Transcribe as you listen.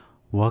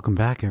Welcome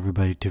back,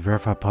 everybody, to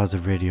Verify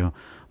Positive Radio.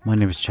 My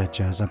name is Chet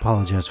Jazz. I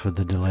apologize for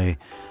the delay.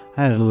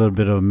 I had a little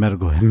bit of a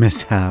medical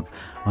mishap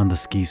on the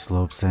ski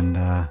slopes and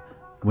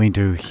waiting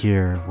to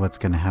hear what's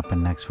going to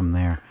happen next from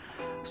there.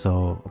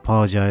 So,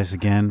 apologize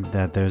again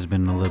that there's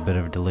been a little bit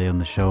of a delay on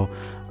the show.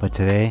 But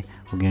today,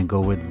 we're going to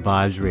go with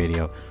Vibes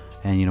Radio.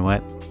 And you know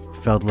what?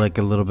 Felt like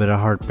a little bit of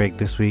heartbreak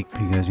this week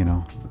because,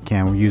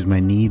 can't use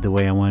my knee the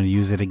way I want to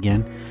use it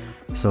again.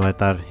 So I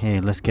thought, hey,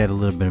 let's get a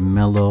little bit of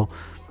mellow.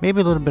 Maybe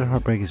a little bit of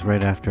heartbreak is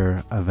right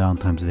after a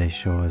Valentine's Day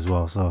show as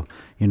well. So,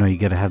 you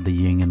got to have the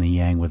yin and the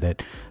yang with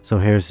it. So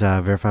here's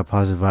Verify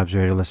Positive Vibes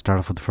Radio. Let's start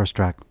off with the first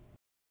track.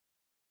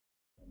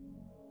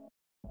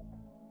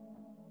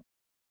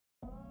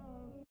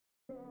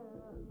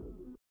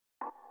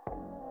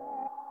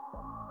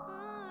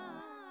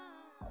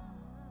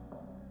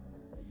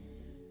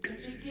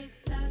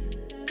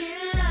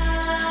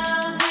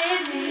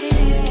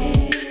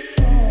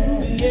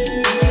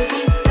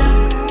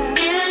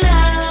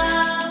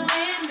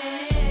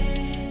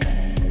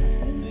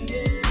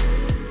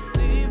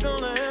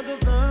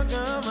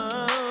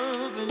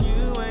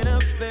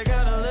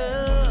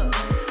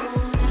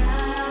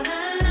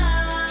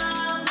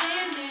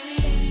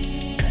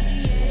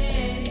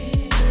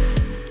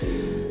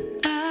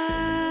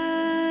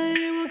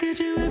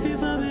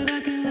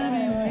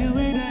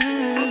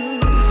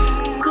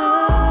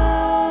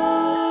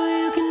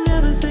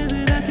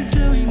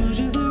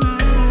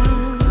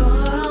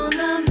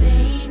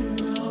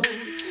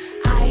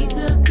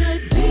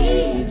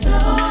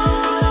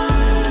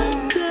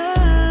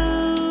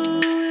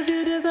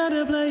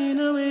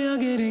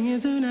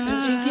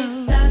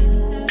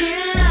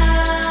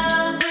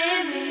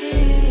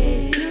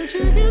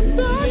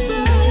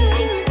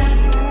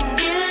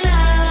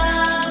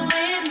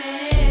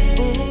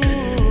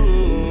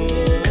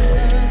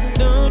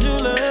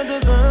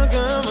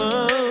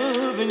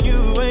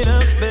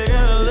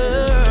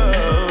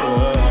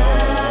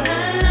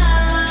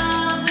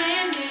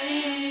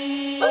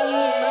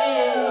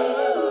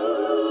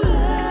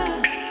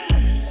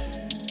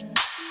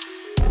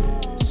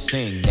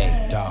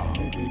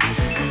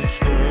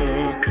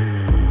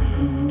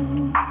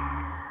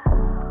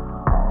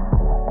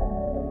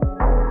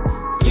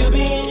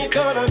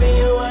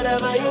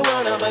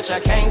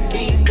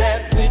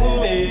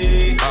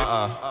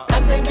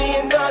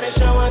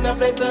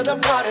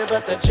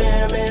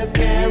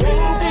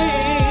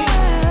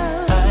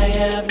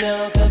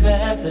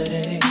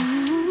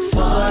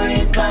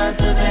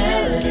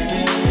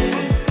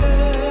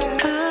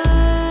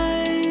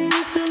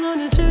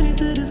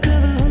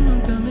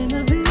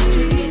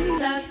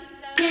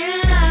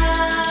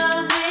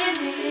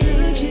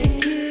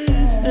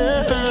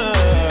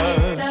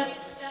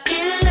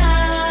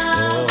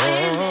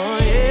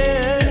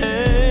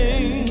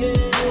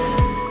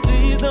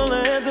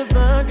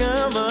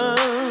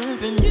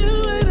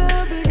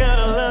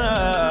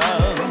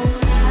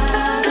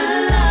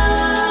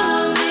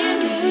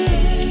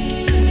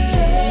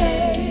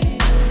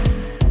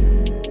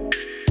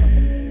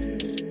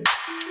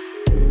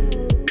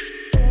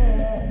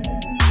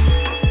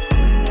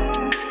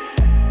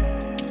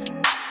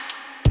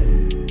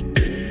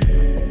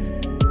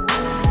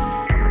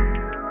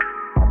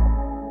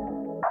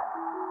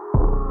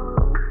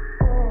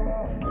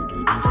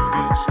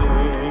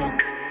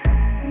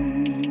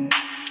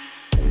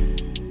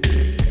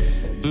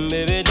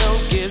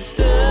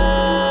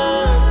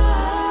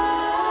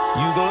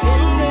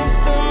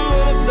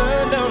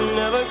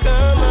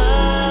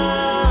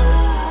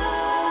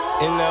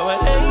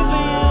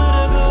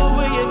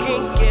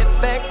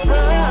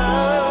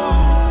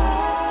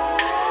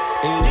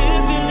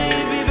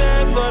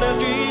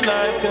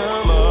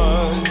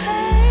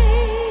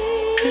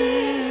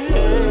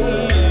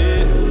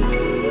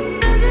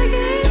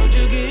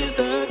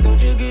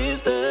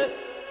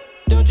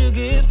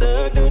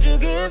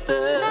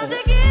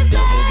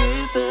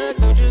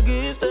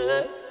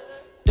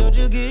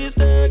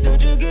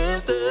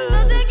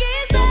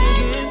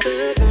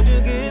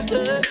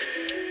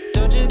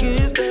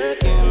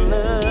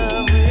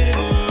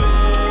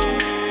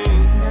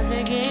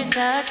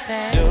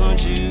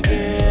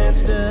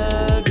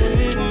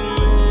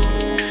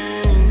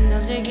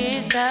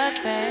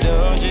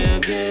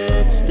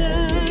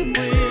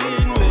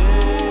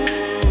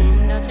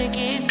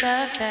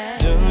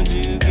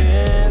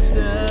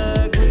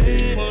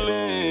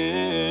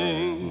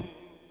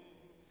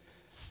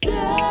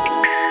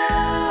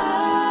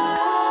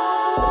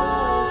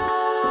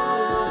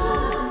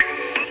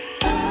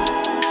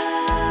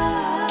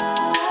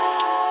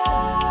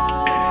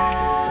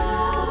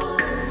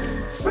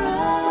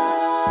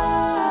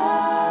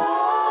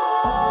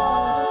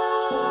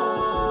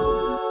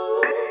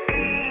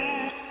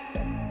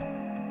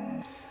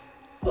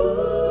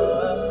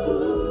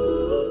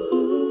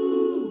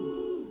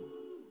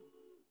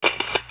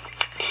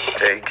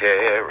 Take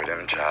care of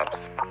them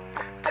chops.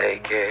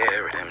 Take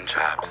care of them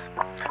chops.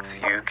 So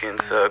you can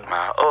suck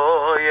my,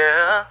 oh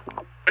yeah.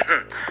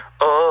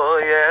 Oh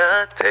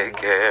yeah. Take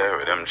care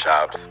of them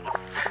chops.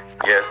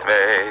 Yes,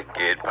 make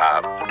it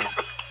pop.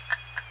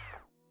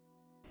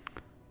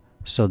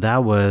 So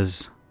that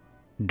was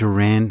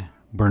Duran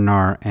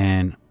Bernard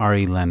and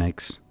Ari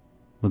Lennox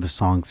with the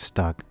song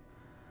Stuck.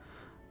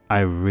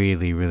 I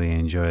really, really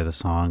enjoy the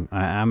song.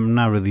 I'm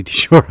not really too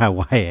sure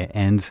why it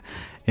ends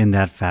in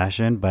that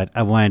fashion, but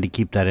I wanted to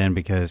keep that in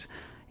because,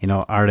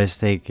 artists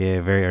take a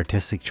very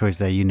artistic choice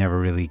that you never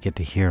really get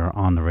to hear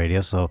on the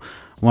radio. So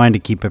I wanted to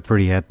keep it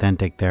pretty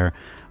authentic there.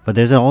 But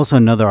there's also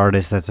another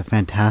artist that's a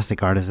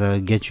fantastic artist that'll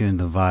get you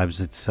into the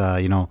vibes. It's,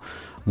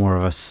 more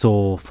of a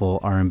soulful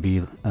R&B,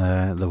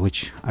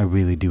 which I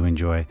really do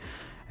enjoy.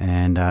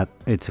 And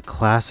it's a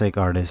classic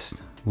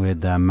artist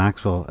with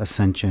Maxwell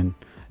Ascension.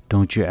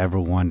 Don't You Ever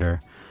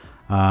Wonder.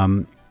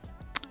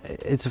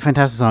 It's a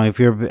fantastic song. If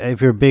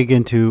you're big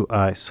into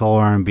soul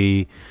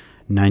R&B,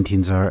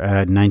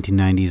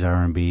 1990s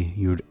R&B,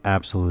 you would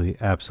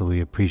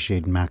absolutely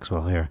appreciate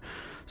Maxwell here.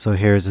 So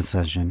here's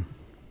Ascension.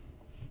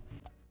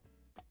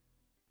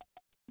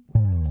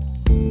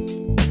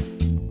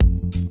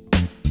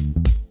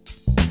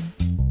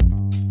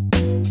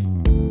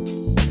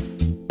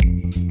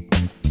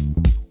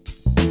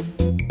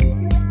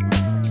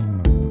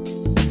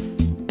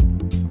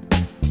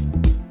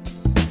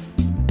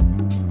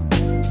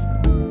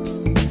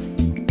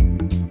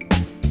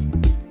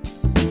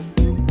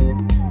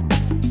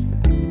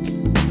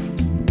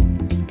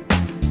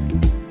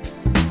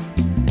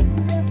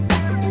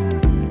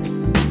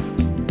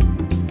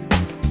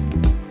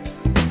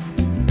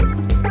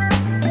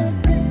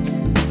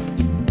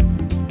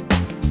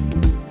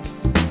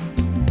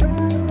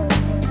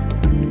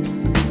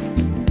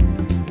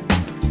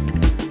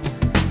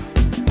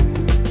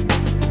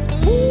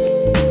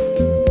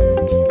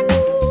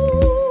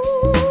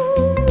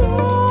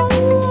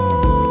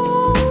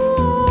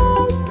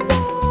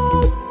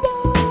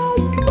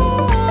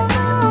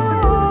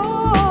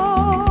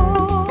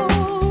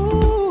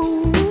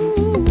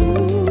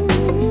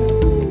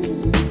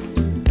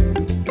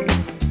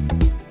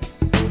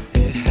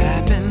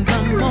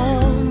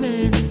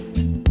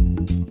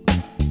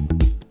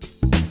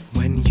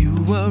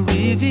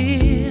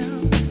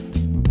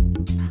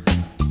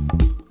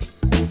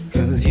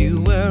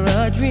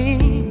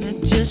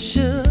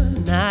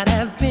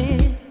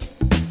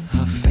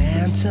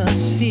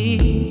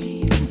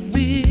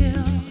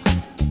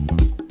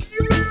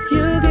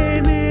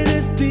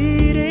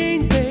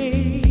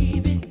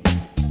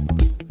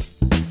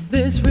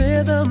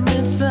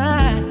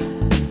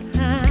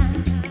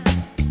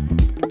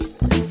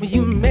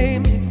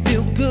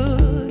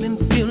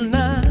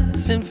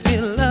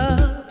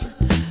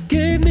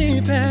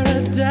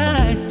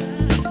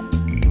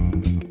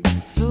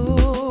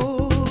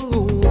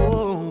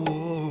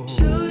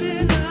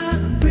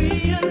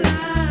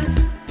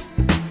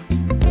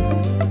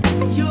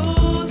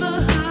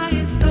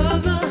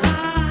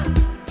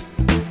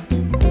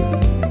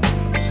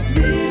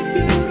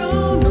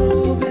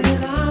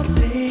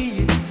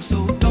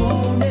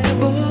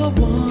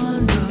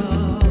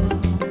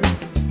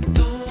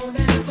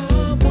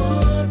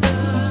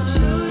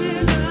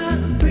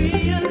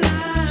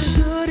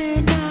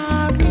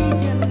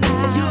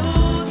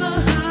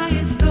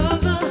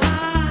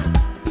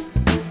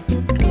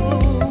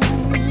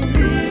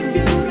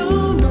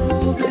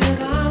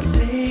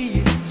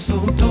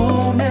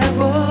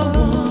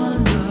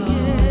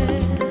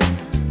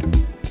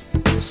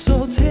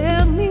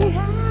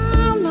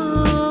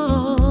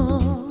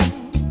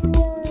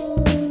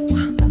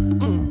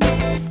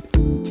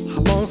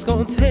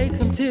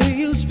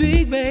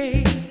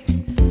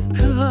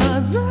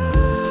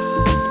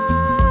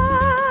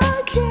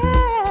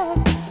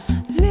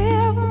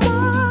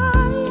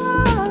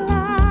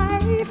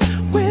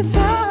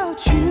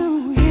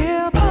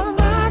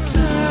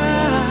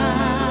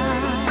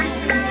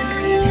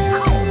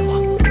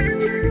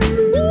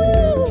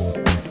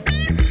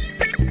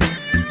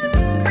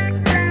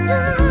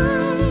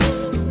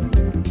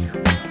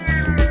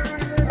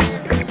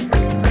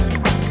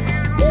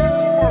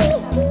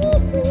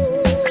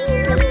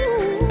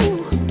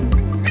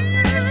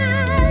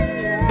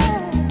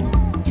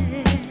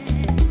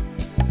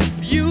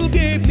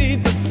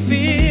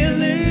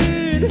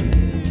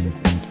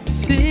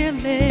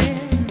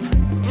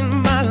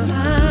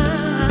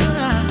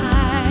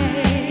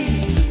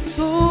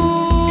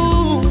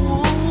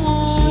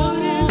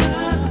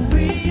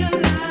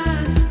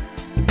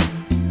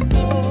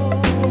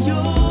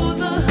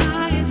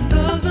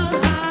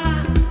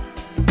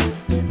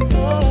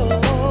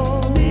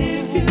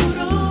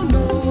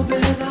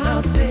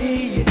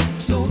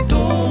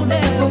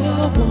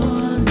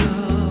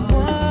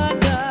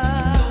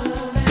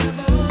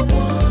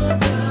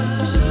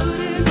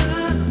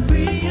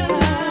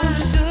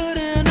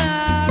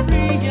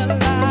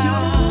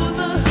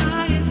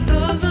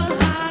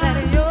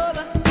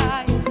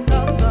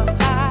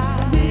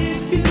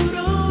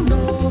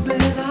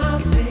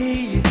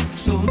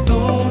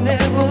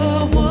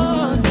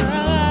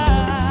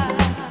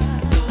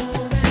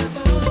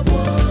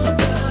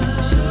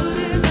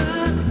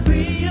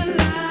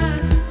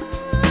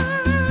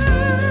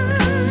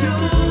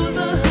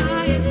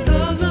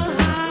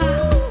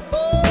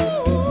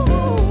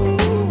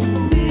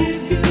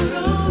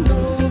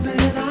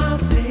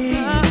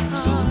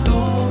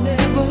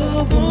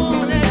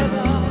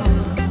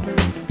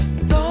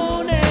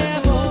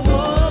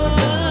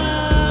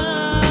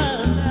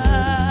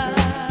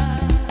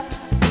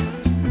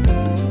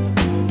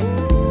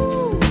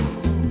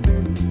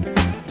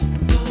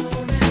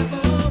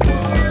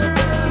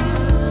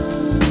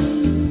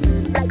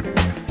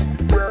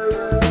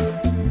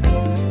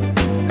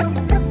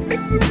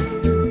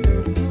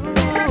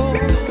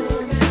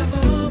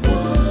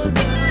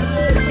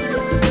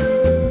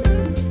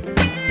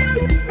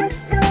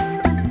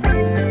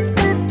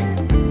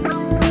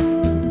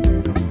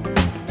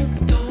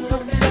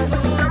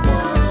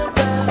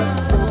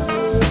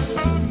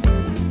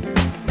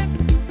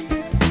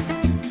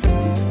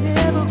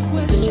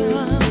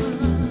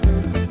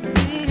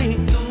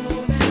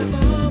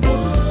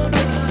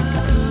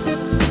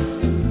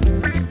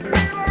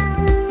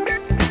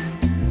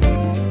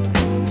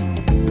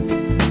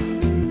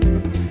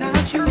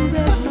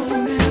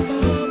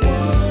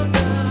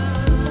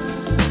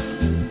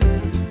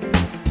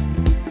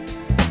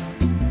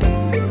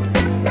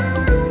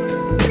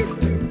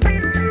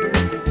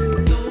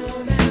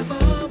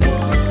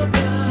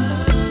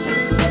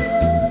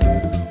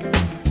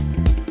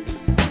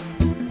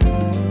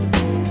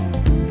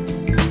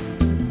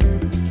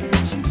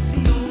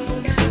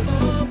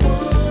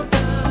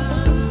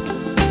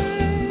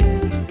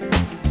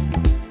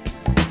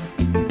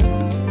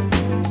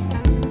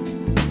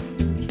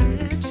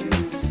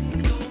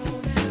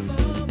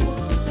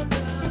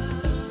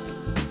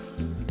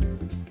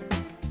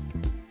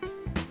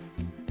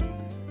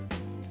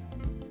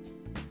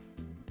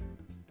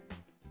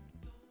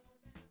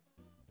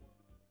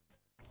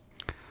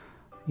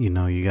 You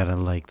know, you gotta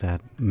like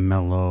that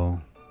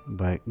mellow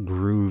but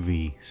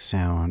groovy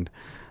sound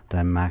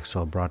that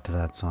Maxwell brought to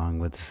that song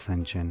with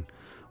Ascension,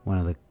 one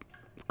of the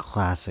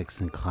classics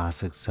of the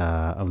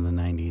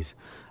 90s.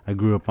 I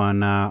grew up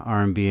on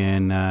R&B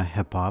and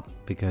hip hop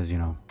because, you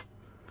know,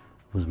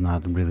 was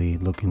not really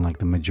looking like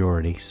the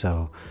majority.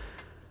 So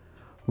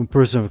I'm a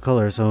person of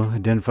color, so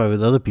identify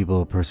with other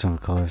people, a person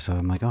of color. So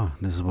I'm like, oh,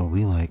 this is what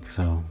we like.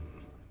 So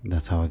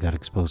that's how I got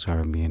exposed to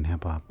R&B and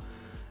hip hop.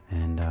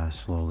 And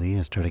slowly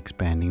I started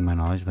expanding my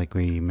knowledge, like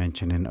we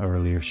mentioned in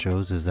earlier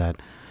shows, is that,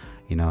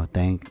 you know,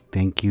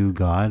 thank you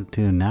God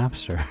to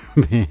Napster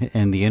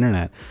and the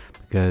internet,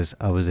 because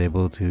I was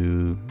able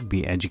to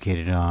be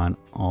educated on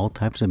all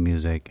types of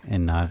music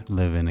and not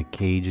live in a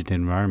caged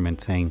environment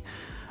saying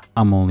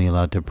I'm only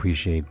allowed to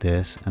appreciate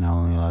this and I'm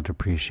only allowed to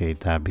appreciate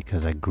that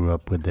because I grew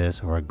up with this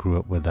or I grew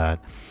up with that,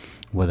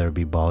 whether it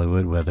be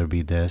Bollywood, whether it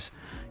be this.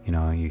 You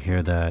know, you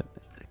hear that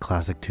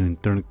classic tune,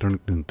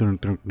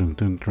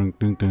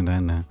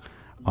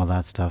 all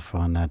that stuff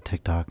on that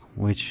TikTok,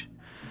 which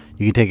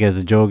you can take it as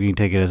a joke, you can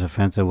take it as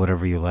offensive,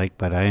 whatever you like,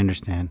 but I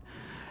understand.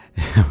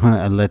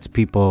 It lets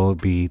people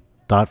be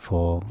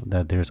thoughtful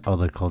that there's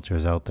other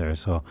cultures out there.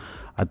 So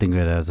I think of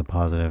it as a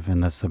positive,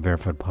 and that's the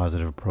verified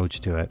positive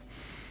approach to it.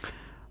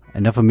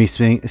 Enough of me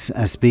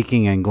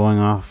speaking and going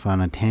off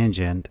on a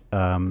tangent.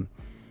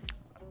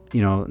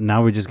 You know,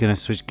 now we're just going to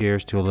switch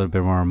gears to a little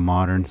bit more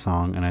modern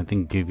song, and I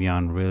think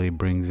Giveon really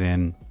brings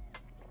in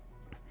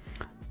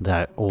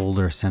that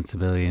older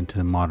sensibility into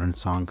the modern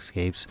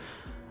songscapes.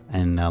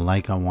 And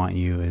Like I Want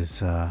You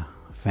is a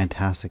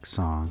fantastic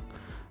song.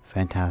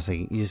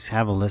 Fantastic. You just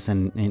have a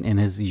listen, and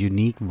his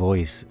unique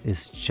voice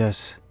is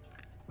just,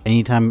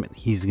 anytime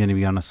he's going to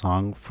be on a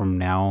song from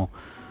now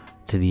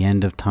to the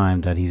end of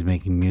time that he's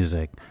making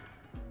music,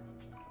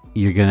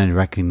 you're going to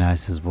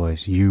recognize his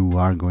voice. You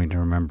are going to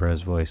remember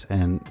his voice.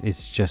 And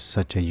it's just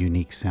such a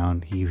unique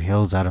sound. He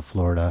hails out of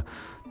Florida.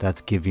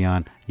 That's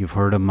Giveon. You've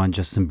heard him on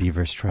Justin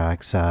Bieber's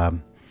tracks,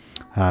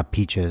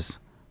 Peaches.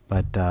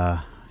 But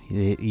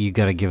you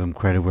got to give him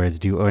credit where it's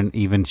due. Or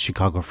even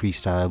Chicago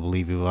Freestyle, I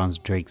believe he was on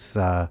Drake's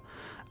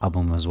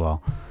album as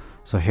well.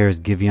 So here's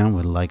Giveon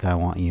with Like I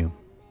Want You.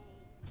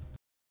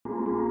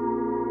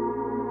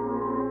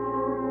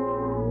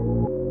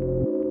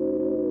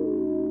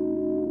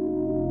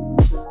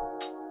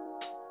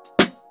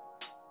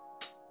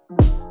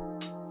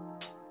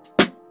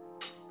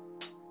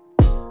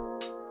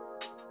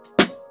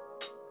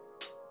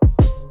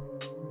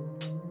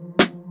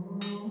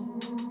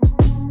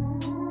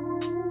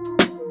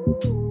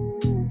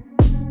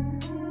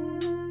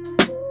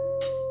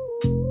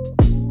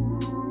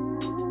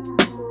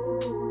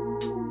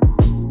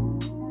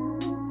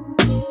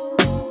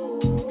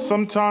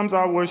 Sometimes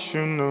I wish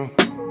you knew,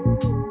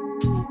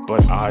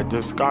 but I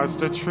disguise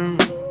the truth.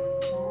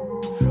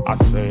 I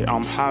say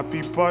I'm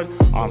happy, but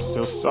I'm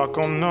still stuck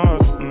on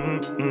us.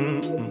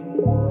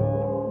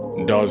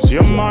 Does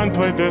your mind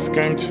play this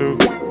game too?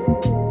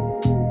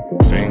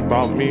 Think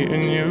about me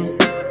and you.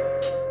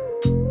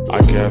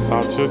 I guess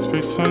I'll just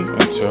pretend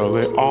until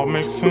it all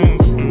makes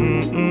sense.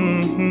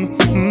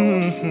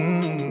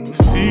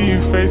 See you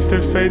face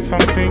to face,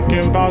 I'm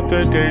thinking about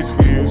the days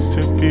we used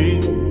to be.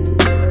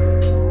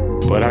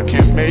 But I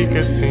can't make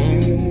a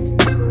scene.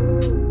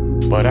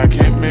 But I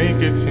can't make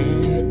it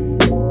seem.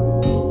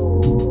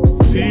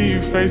 See you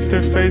face to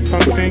face,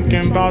 I'm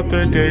thinking about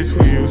the days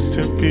we used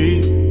to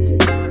be.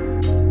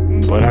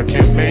 But I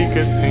can't make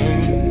a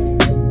scene.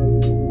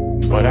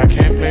 But I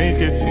can't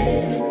make it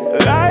seem.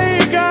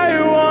 Like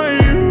I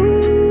want you.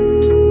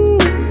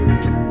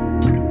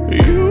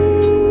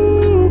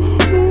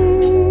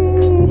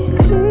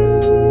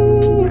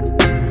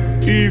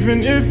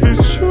 Even if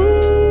it's true.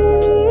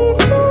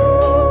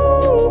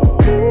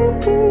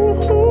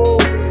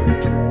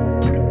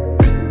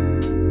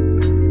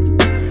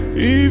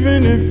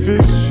 Even if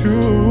it's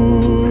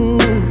true,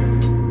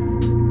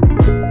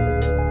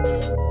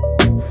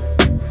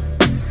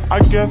 I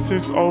guess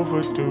it's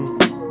overdue.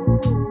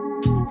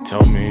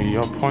 Tell me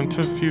your point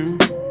of view.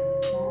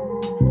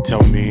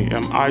 Tell me,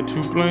 am I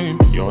to blame?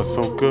 You're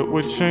so good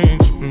with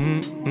change.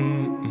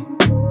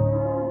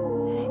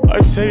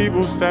 A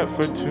table set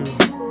for two.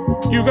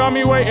 You got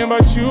me waiting,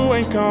 but you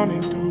ain't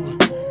coming through.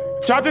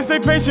 Tried to stay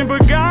patient,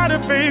 but gotta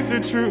face the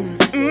truth.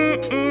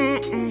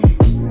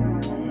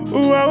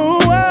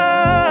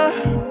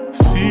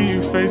 See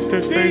you face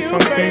to face, I'm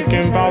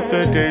thinking about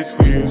the days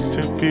we used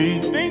to be.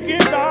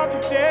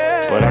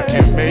 But I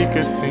can't make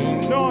a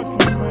scene.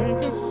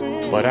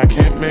 But I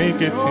can't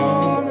make it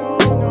seem.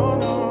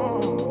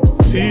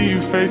 See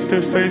you face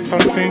to face, I'm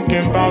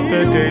thinking about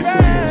the days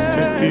we used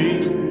to be.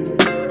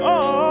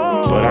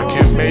 But I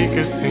can't make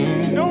a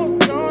scene.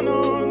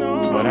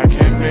 But I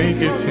can't make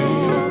it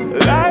seem.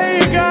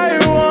 Like I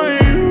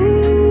want you.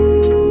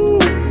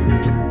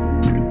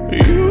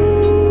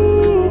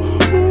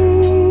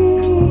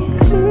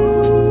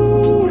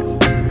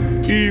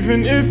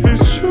 Even if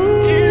it's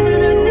true.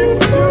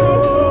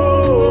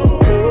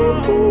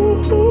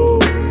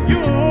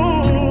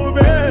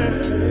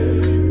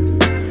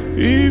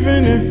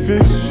 Even if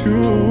it's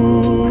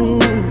true.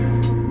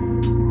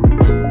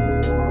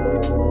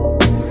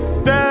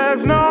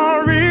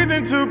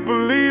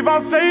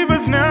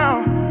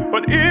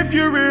 If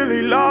you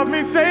really love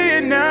me, say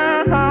it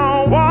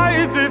now. Why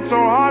is it so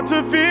hard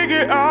to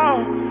figure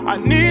out? I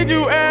need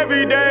you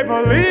every day,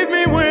 believe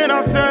me when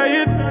I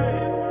say it.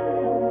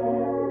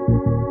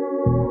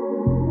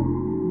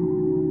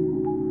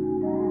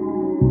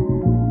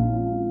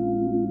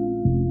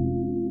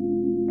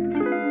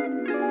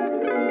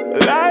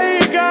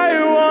 Like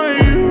I want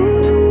you,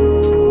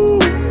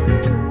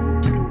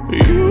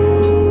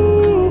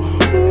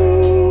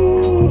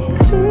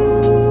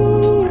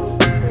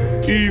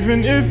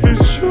 even if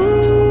it's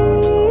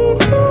true,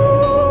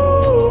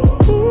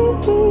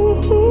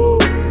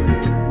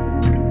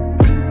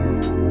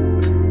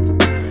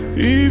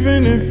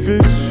 even if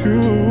it's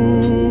true.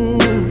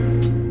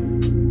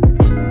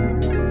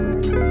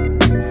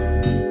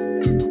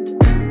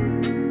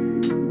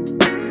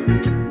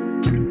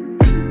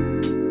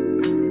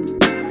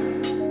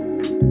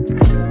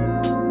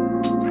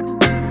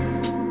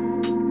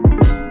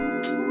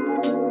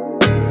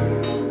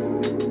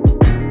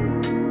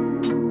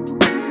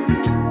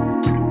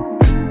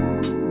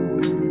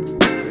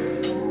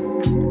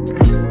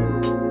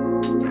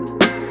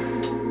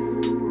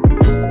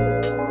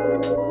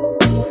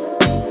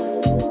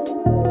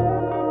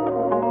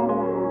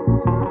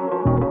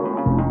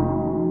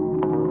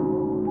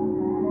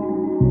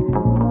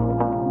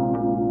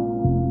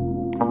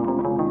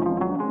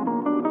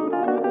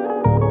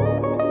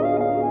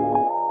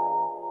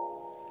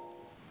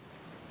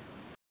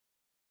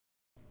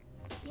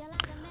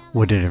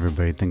 What did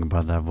everybody think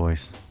about that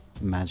voice?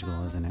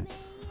 Magical, isn't it?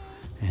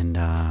 And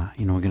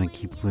we're gonna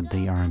keep with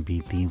the R&B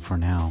theme for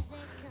now,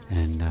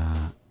 and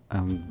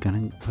I'm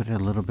gonna put a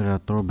little bit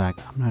of throwback.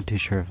 I'm not too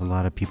sure if a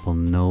lot of people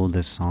know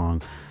this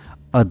song,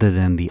 other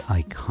than the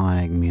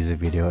iconic music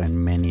video,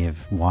 and many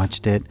have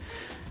watched it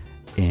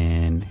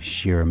in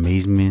sheer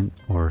amazement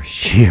or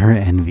sheer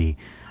envy.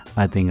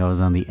 I think I was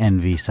on the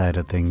envy side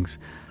of things.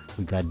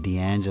 We got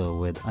D'Angelo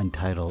with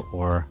Untitled,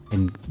 or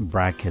in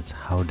brackets,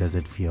 How Does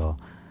It Feel?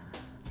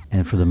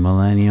 And for the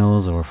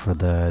millennials, or for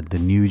the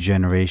new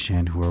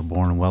generation who were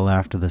born well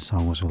after the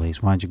song was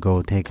released, why don't you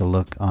go take a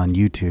look on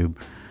YouTube,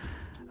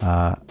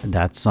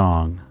 that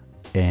song,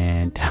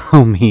 and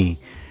tell me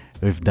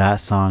if that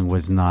song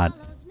was not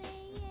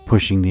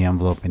pushing the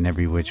envelope in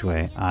every which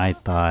way. I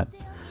thought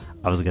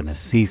I was going to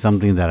see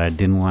something that I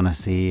didn't want to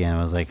see, and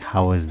I was like,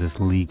 how is this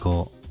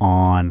legal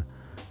on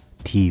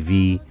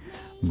TV?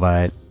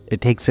 But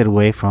it takes it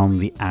away from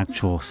the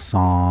actual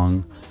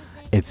song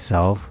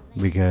itself,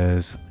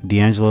 because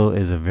D'Angelo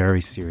is a very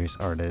serious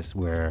artist,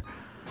 where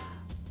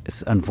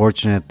it's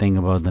unfortunate thing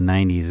about the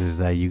 90s is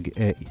that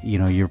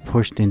you're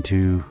pushed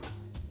into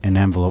an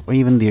envelope, or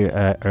even the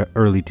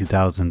early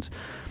 2000s,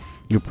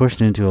 you're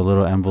pushed into a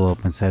little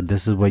envelope and said,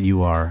 this is what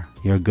you are.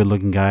 You're a good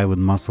looking guy with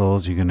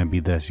muscles, you're going to be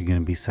this, you're going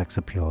to be sex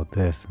appeal,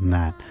 this and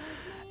that.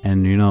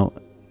 And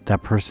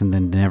that person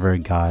then never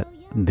got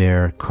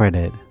their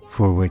credit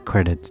for what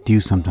credit's due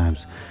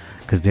sometimes,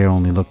 because they're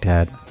only looked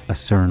at a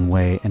certain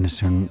way in a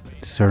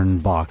certain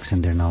box,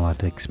 and they're not allowed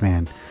to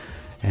expand.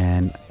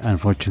 And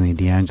unfortunately,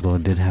 D'Angelo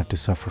did have to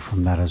suffer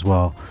from that as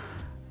well,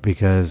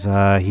 because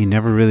he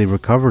never really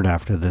recovered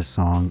after this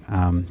song.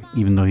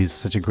 Even though he's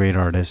such a great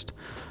artist,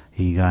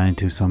 he got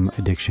into some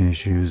addiction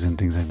issues and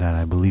things like that.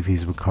 I believe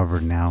he's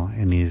recovered now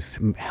and he's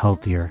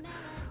healthier,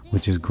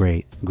 which is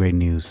great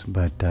news.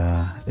 But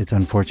it's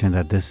unfortunate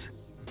that this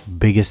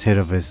biggest hit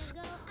of his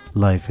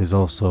life is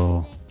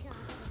also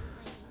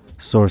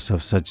source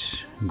of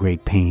such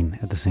great pain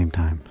at the same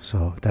time.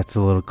 So that's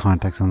a little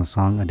context on the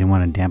song. I didn't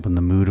want to dampen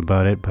the mood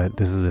about it, but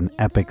this is an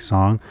epic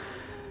song.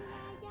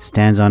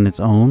 Stands on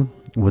its own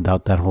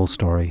without that whole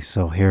story.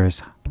 So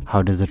here's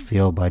How Does It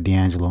Feel by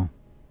D'Angelo.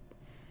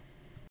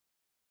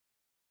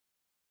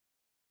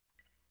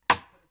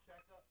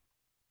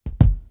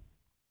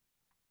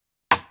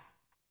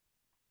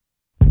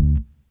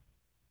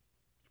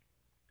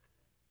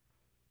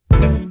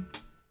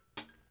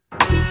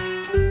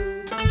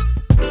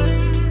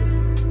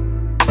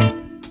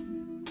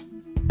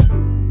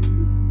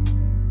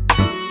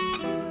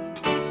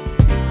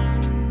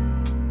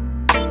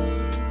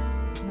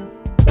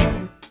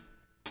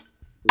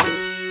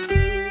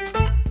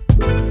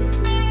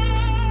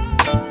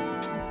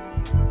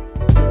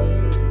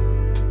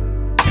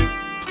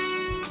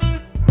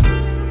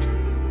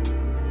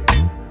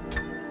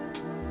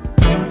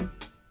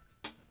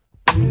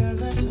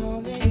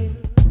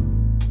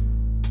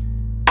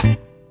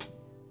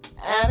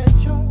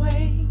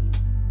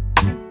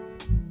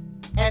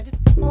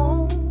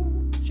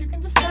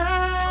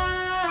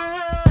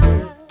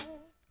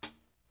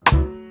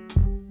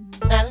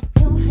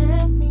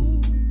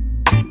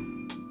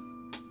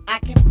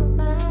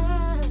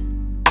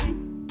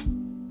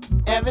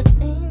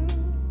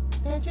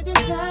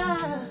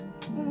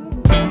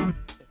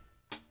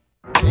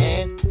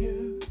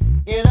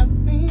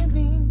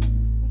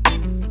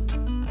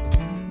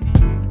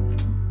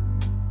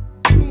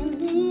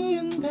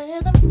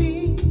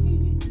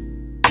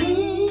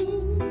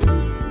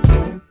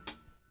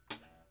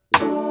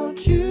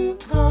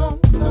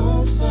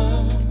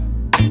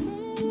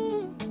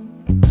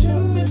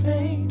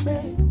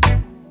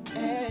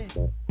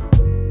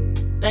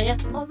 Now you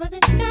already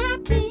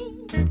got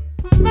me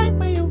right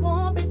where you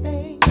want me,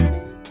 baby.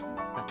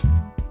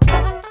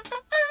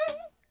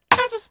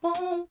 I just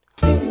want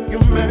you,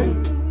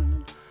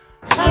 man.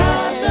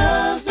 How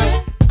does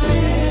it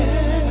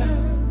feel?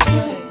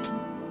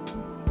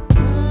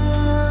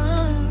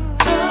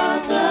 How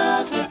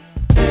does it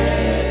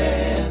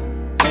feel?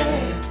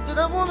 Did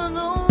I wanna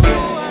know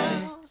how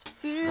it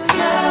feels?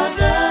 How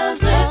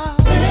does it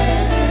feel?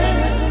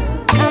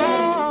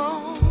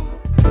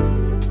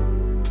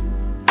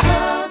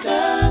 How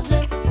does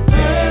it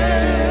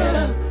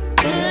feel?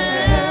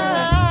 Yeah.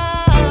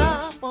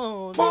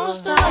 Wanna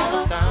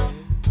stop.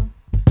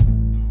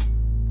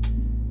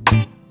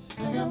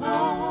 Sing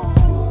along.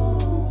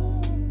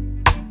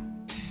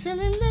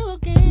 Silly little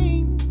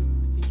games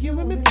you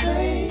and me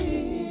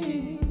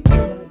play.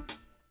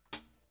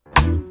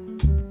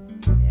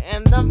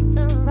 And I'm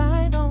feeling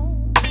right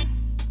on.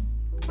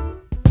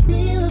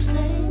 Feel the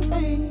same,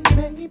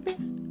 baby.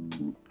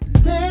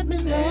 Let me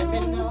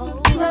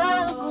know.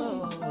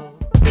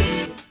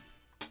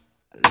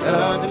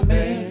 Love to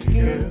make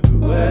you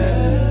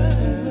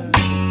well.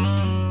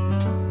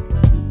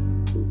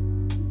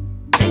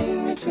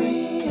 In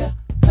between your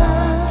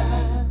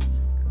thighs,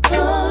 I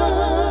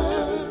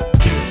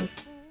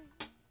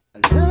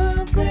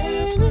love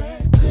when it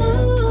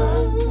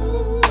comes.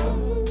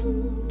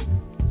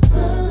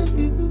 Son of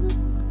you,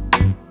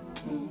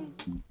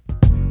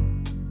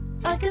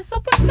 I get so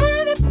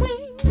excited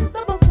when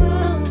I'm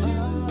around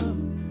you,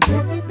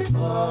 baby.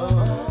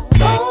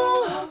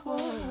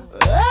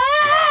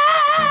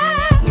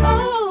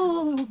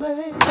 Oh,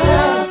 baby.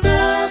 How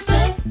does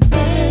it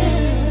feel?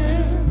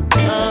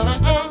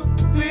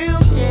 Feel,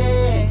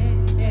 yeah.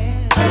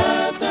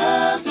 How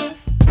does it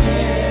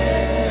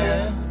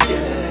feel?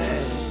 Yeah.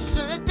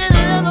 So did it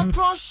ever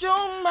cross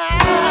your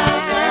mind?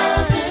 How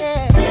does it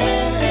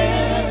feel?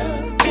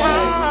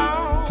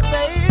 Wow,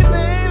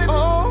 baby.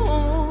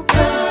 Oh,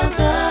 how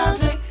does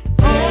it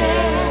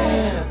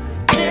feel?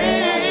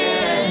 Yeah.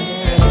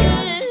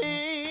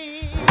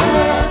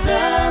 How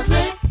does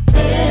it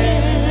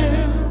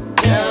feel?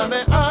 Tell me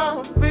how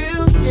it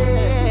feels,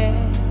 yeah.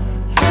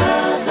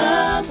 How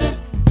does it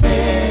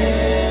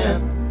feel?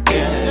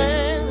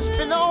 Yeah. It's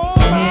been on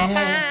my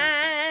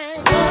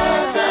mind. How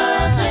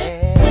does it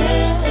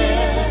feel?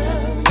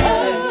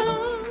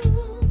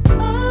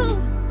 Oh,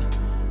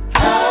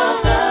 how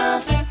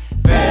does it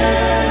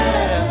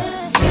feel?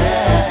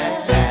 Yeah.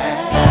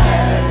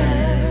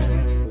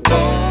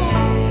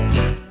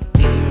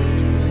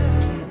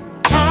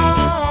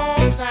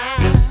 All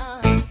time.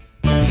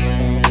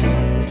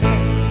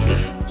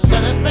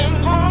 Said it's been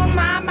on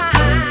my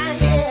mind,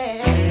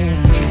 yeah.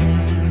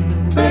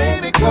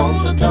 Baby,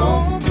 close the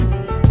door.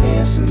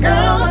 Listen,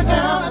 girl, I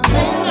got a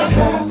thing I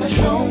want to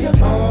show you.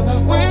 All I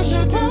wish you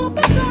could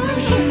be down.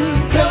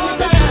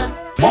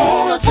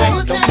 Wanna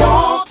take the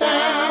walls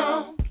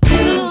down.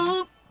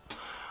 You,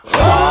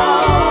 oh,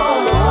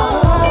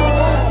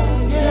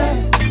 yeah.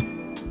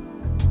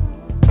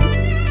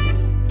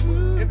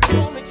 If you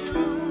want me to,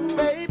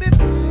 baby.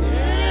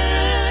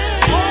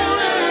 Yeah.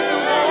 Only if you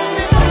want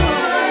me to,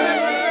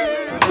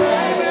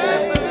 baby.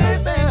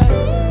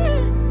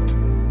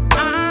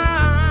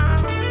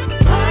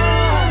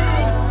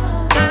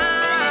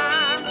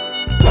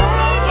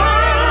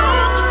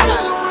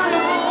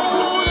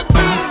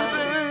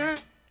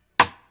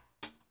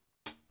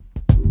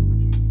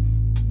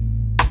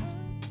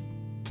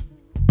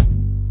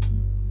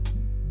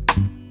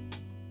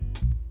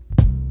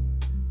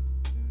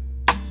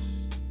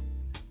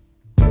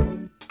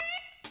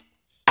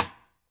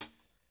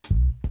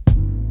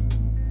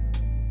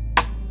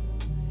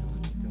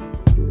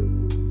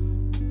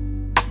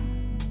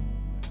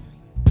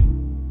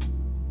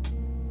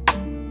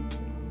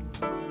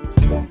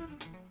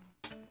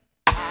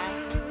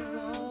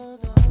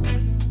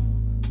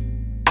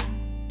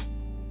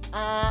 I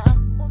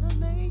wanna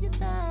lay you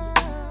down.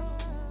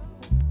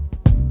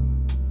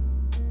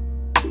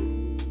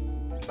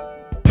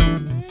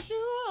 Is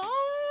you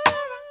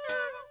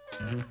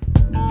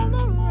all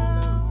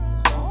around?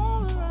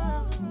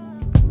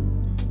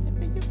 If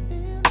you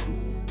feel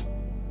it,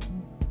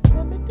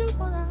 let me do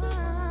what I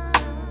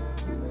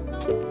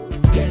know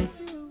to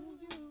you.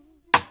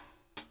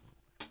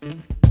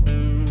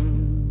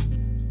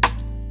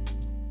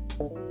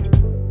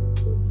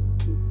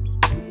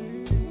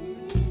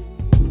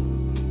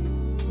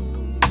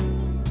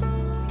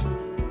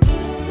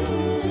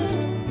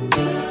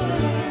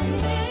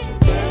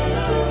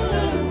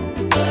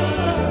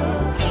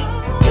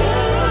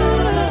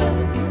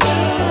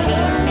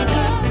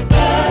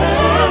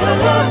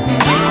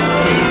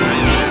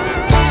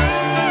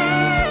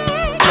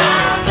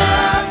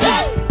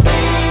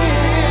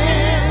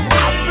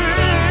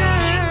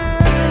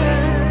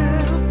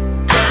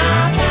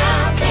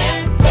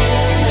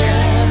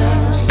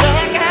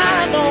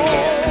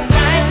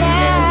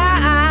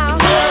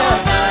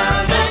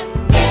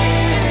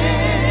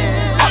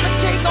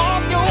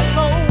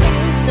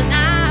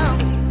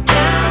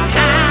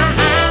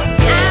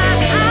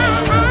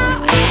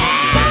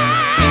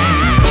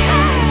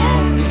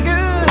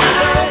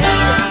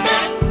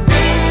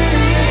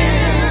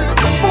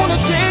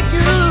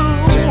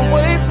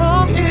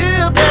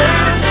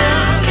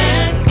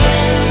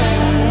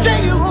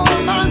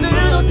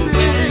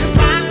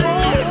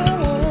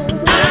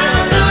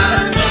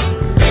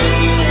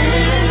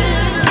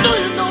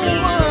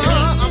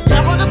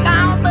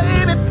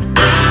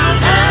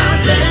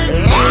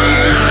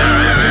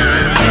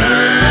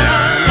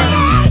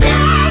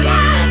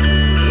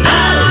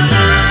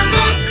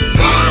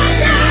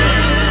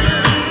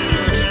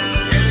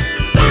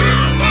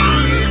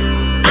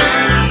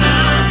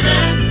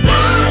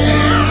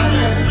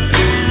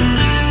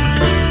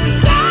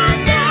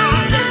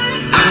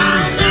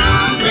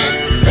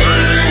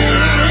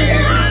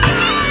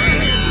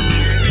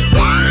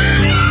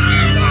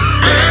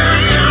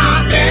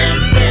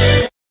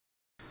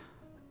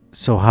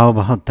 So how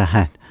about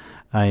that?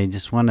 I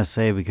just want to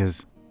say,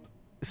 because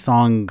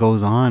song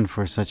goes on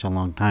for such a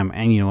long time,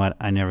 and you know what?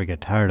 I never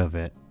get tired of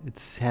it.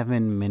 It's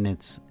 7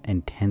 minutes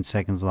and 10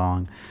 seconds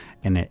long,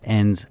 and it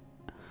ends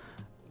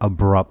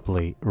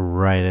abruptly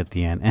right at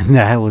the end. And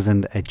that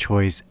wasn't a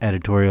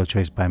editorial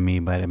choice by me,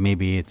 but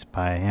maybe it's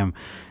by him,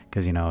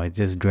 because it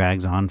just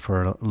drags on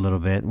for a little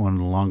bit. One of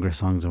the longer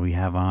songs that we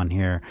have on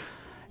here,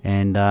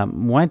 and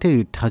wanted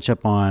to touch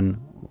up on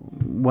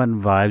what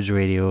Vibes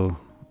Radio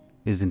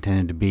is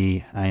intended to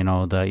be. I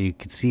know that you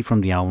can see from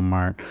the album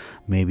art,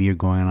 maybe you're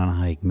going on a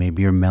hike,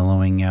 maybe you're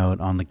mellowing out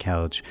on the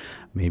couch,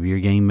 maybe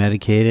you're getting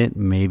medicated,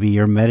 maybe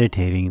you're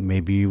meditating,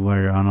 maybe you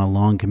were on a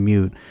long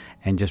commute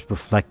and just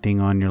reflecting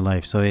on your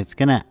life. So it's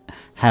gonna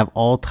have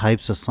all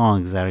types of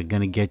songs that are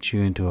gonna get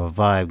you into a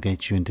vibe,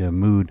 get you into a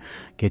mood,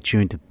 get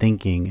you into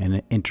thinking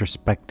and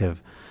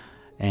introspective.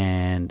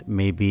 And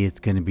maybe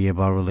it's gonna be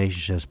about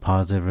relationships,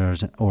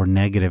 positive or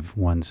negative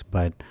ones,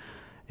 but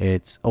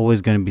it's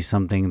always going to be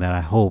something that I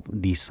hope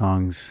these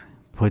songs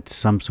put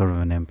some sort of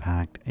an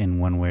impact in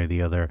one way or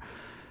the other,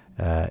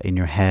 in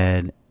your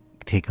head,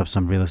 take up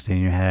some real estate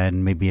in your head,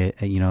 and maybe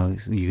you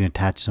can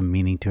attach some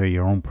meaning to it,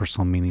 your own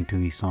personal meaning to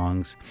these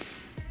songs.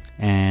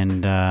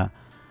 And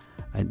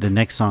the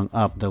next song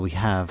up that we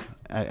have,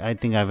 I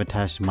think I've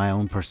attached my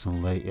own personal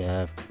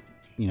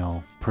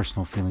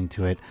personal feeling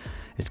to it.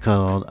 It's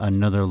called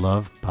Another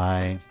Love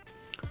by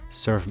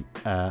Surf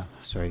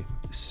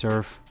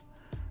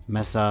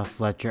Mesa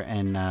Fletcher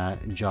and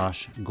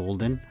Josh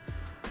Golden.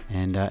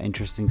 And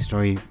interesting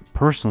story,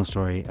 personal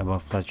story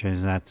about Fletcher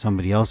is that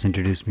somebody else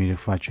introduced me to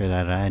Fletcher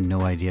that I had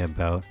no idea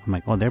about. I'm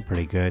like, oh, they're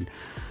pretty good.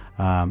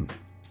 And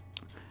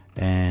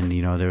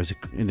there's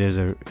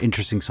a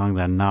interesting song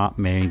that not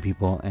many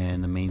people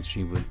in the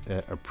mainstream would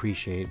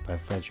appreciate by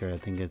Fletcher. I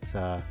think it's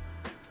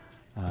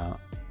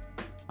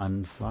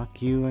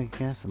Unfuck You, I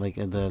guess. Like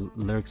the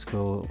lyrics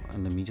go,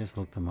 and let me just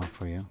look them up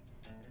for you.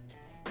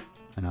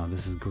 I know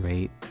this is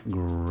great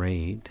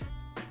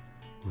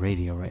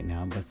radio right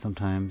now, but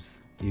sometimes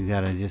you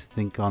gotta just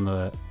think on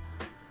the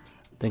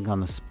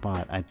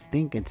spot. I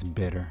think it's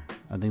Bitter.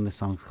 I think the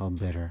song's called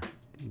Bitter.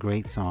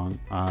 Great song.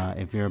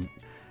 If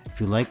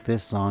you like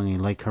this song and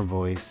you like her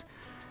voice,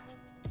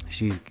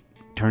 she's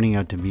turning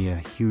out to be a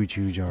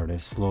huge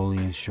artist, slowly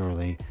and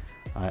surely.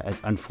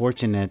 It's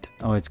unfortunate.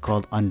 Oh, it's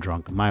called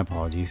Undrunk. My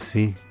apologies.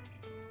 See,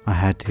 I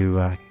had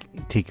to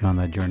take you on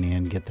that journey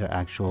and get the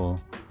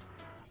actual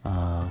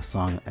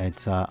song.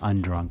 It's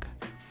Undrunk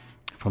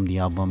from the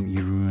album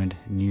You Ruined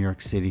New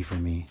York City for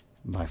Me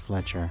by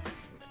Fletcher.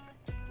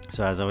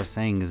 So as I was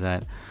saying, is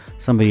that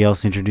somebody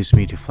else introduced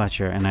me to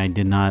Fletcher, and I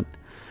did not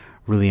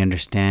really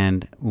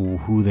understand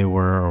who they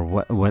were or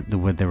what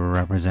they were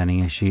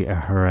representing,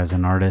 her as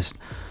an artist.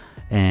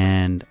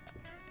 And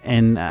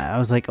I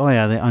was like, oh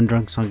yeah, the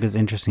Undrunk song is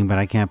interesting, but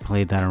I can't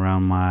play that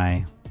around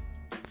my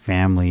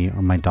family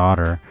or my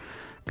daughter,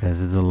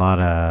 because there's a lot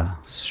of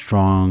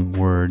strong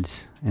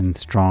words and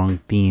strong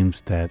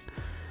themes that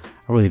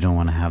I really don't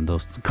want to have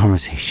those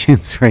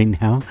conversations right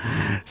now.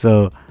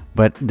 So,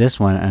 but this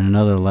one,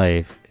 Another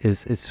Life,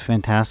 is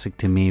fantastic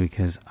to me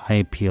because I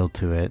appeal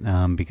to it,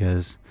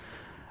 because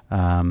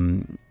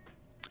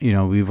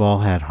we've all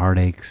had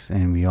heartaches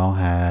and we all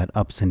had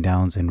ups and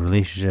downs in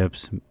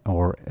relationships,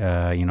 or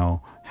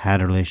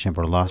had a relationship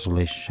or lost a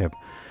relationship.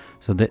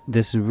 So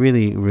this is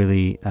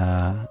really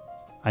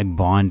I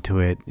bond to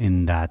it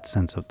in that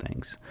sense of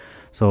things.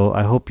 So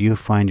I hope you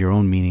find your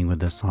own meaning with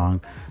this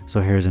song.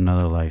 So here's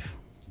Another Life.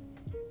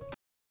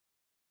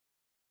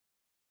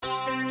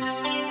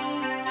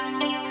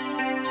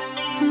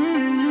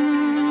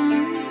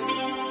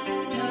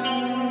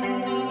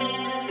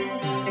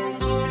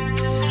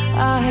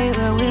 I hate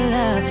where we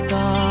left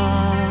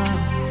off.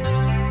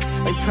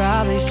 We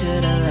probably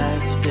should have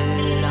left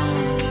it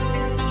on.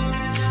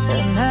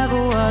 There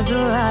never was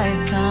a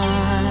right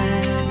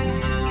time.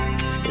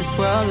 This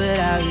world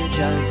without you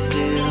just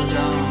feels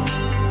wrong.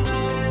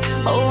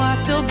 Oh, I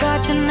still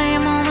got your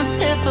name on the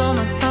tip of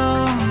my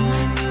tongue.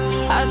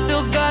 I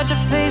still got your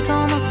face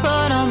on the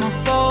front of my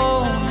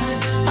phone.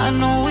 I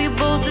know we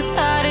both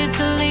decided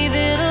to leave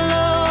it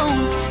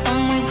alone,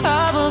 and we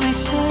probably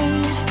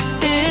should.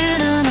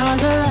 In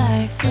another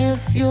life,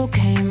 if you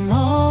came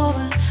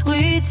over,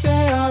 we'd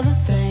say all the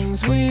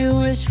things we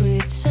wish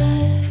we'd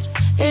said.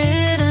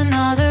 In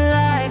another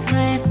life,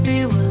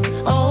 maybe we're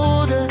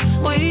older,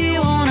 we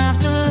won't have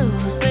to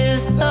lose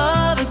this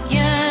love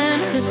again.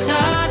 'Cause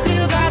I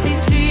still got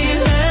these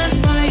feelings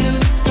for you,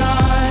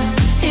 darling,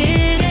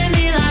 hitting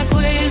me like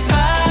waves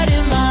right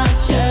in my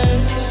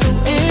chest. So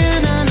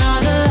in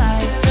another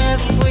life,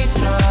 if we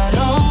start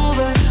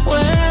over,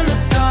 when the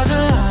stars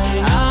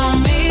align, I'll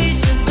meet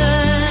you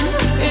then.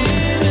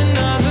 In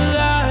another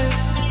life,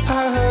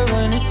 I heard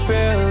when it's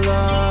real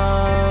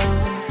love,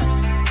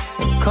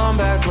 it'll come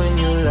back when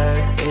you let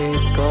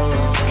it go.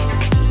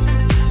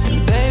 And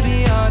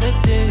baby, all this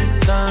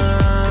distance,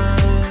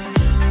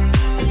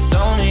 it's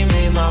only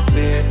made my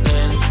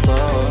feelings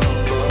grow.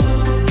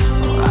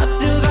 I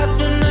still got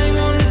your name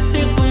on the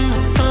tip of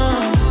my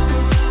tongue.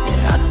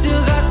 Yeah, I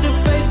still got your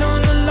face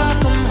on the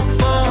lock of my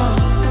phone.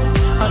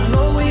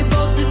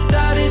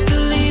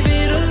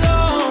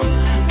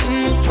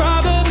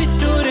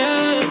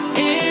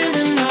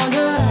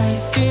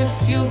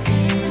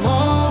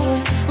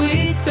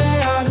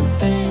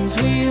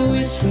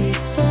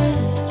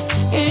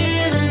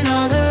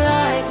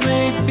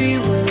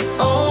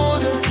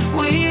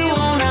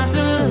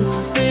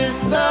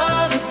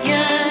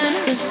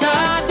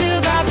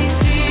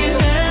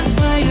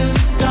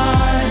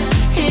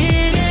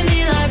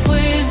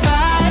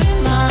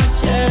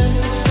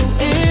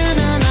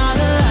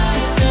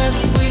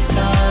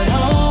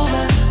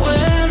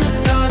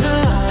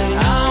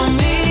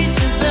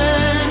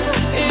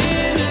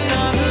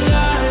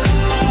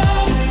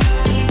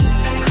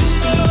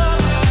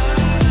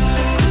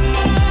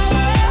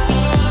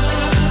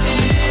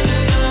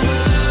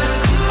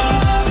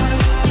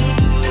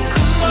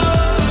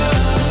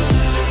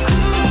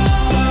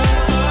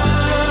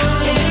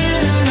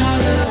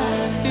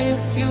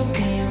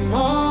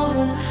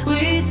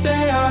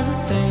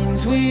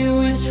 words we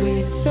wish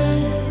we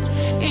said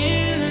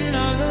in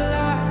another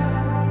life.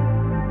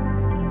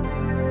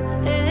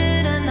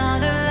 In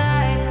another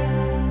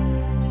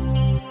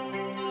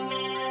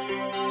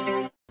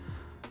life.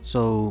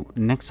 So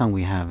next song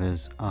we have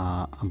is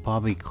a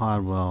Bobby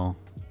Caldwell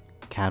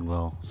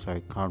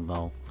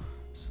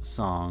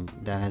song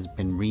that has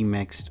been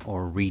remixed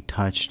or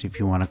retouched, if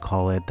you want to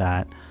call it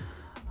that.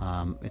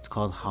 It's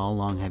called How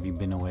Long Have You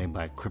Been Away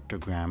by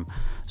Cryptogram.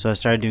 So I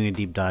started doing a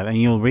deep dive,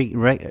 and you'll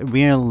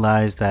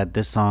realize that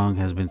this song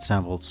has been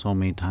sampled so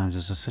many times.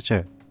 This is such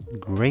a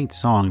great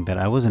song that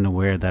I wasn't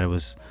aware that it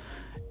was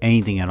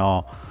anything at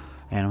all.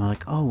 And I'm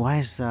like, oh, why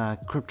is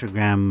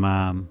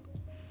Cryptogram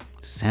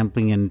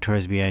sampling a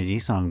Notorious B.I.G.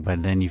 song?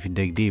 But then if you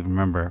dig deep,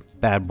 remember,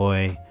 Bad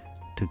Boy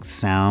took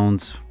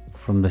sounds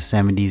from the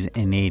 70s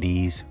and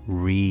 80s,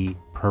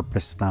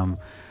 repurposed them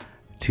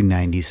to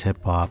 90s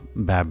hip hop.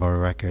 Bad Boy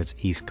Records,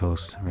 East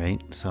Coast,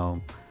 right?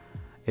 So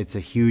it's a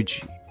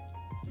huge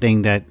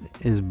thing that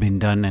has been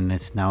done, and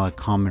it's now a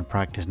common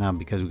practice now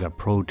because we got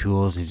Pro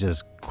Tools. It's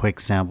just quick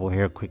sample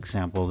here, quick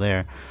sample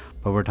there.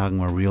 But we're talking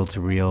about reel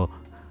to reel,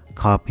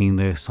 copying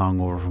the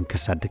song over from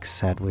cassette to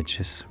cassette, which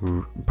is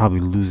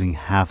probably losing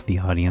half the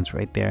audience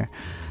right there.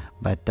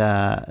 But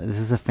this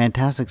is a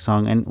fantastic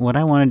song, and what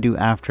I want to do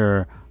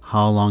after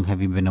How Long Have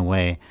You Been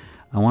Away,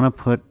 I want to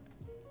put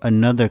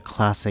another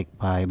classic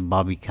by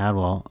Bobby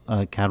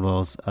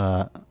Caldwell's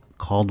song.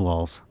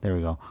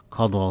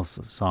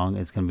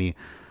 It's going to be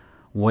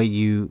What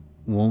You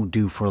Won't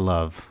Do for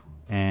Love.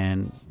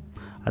 And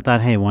I thought,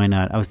 hey, why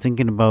not? I was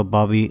thinking about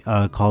Bobby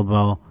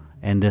Caldwell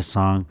and this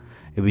song.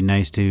 It'd be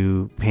nice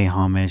to pay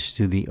homage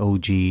to the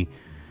OG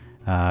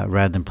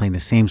rather than playing the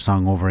same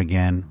song over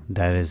again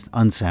that is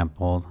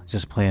unsampled.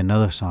 Just play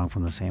another song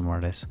from the same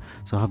artist.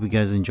 So I hope you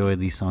guys enjoy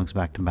these songs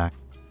back to back.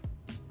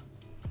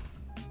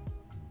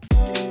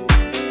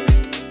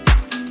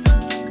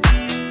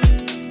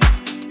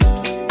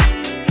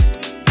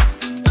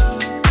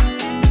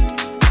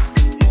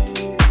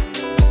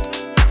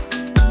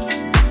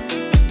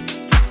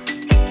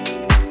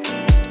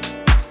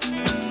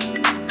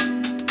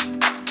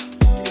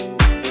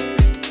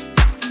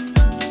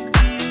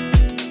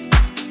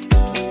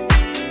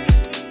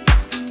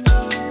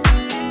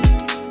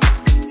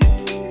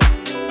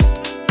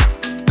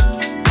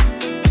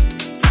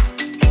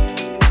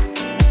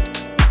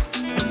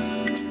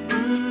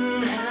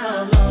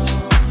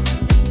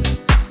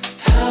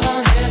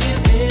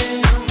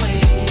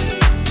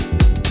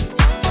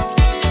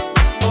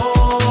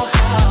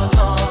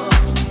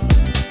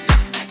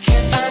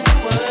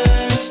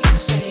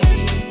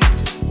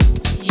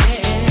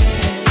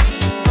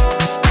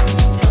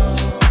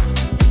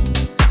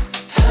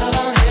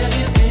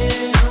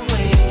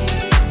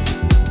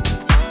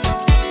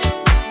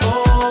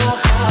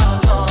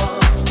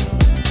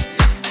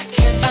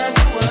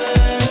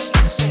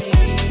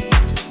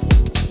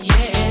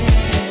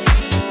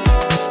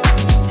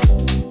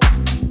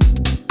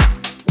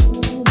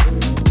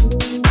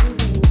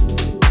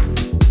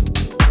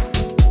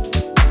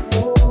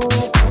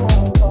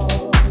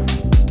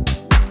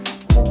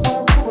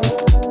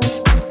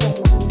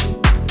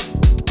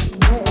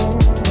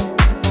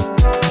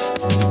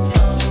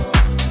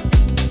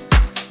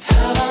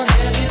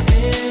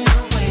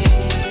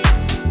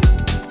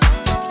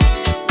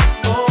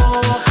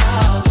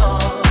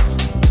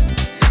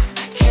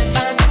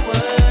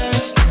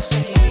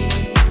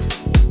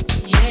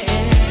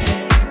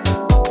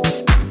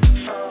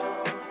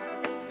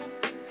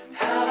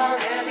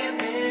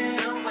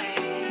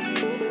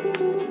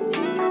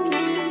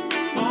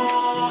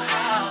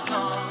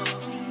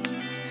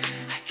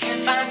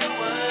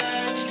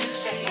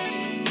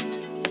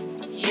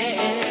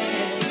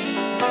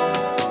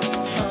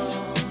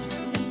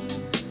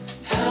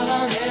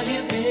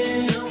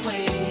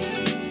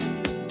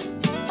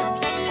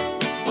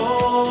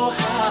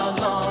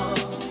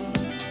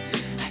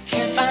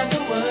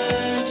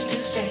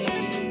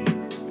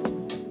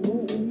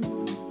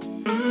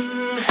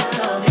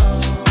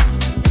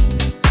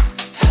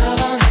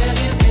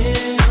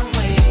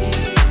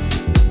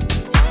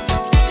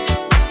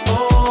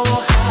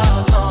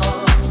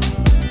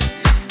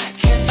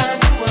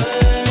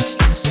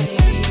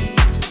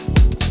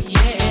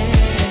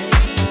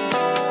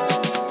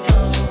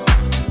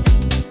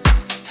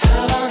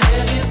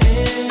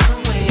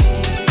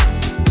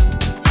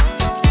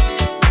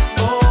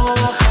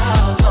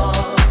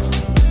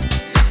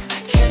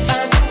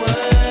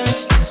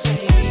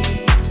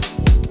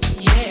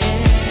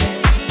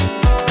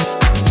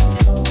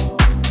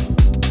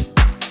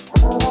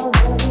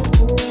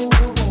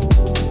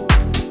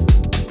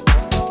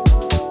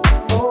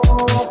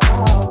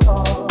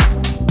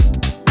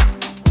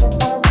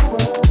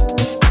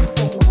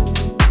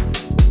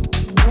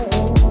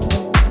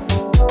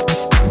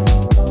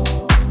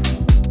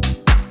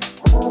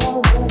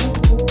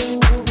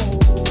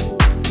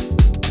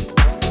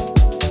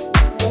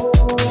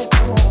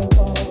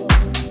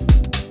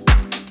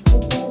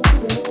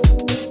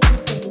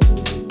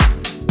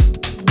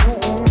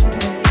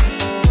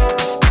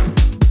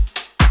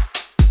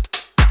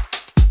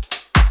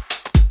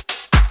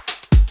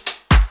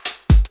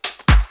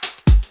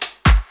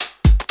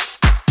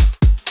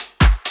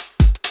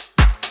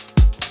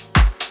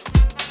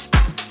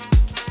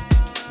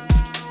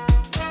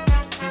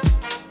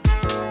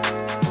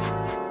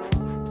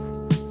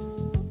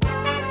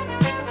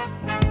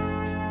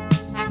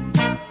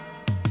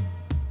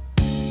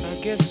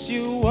 Guess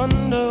you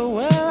wonder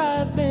where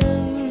I've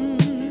been.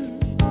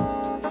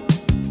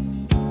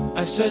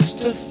 I searched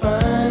to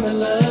find the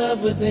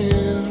love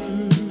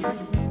within.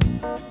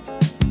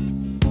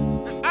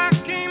 I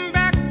came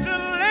back to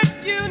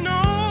let you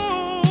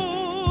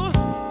know.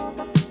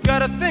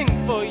 Got a thing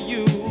for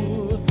you,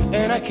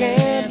 and I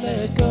can't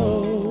let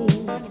go.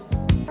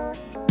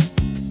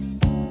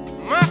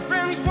 My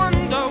friends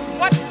wonder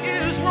what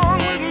is wrong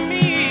with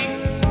me.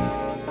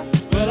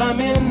 Well,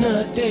 I'm in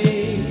a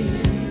daze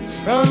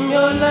from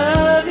your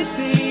love, you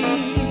see.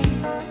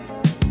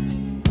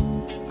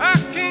 I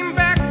came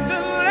back to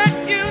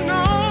let you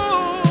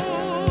know.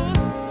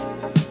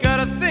 Got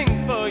a thing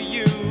for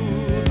you,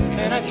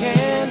 and I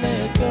can't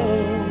let go.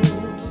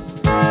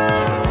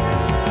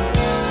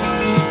 Some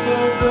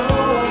people go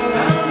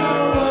around the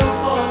world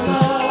for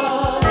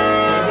love,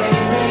 but they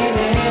may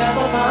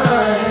never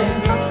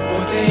find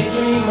what they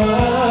dream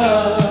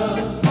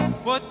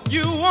of. What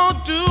you won't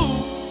do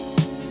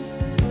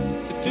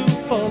to do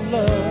for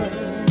love.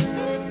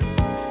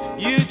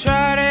 You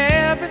tried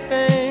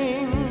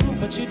everything,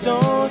 but you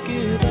don't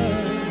give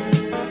up.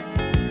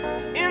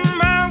 In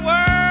my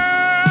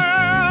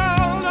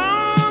world,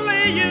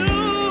 only you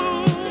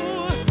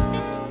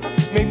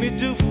make me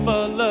do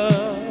for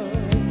love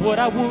what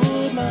I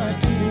would not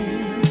do.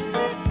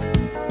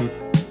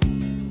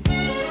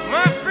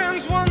 My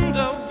friends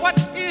wonder what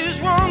is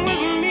wrong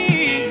with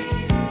me.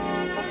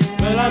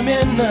 Well, I'm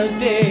in a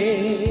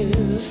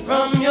daze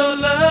from your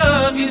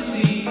love, you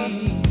see.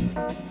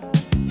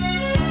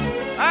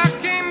 I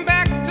came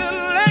back to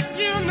let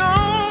you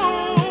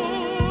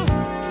know.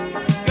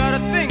 Got a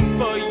thing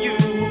for you,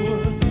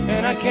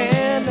 and I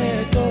can't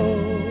let go.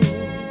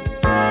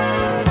 Oh,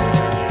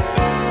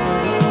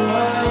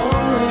 I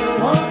only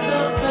want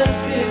the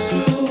best, it's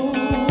true.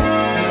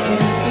 I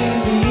can't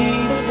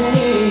believe the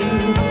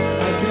things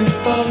I do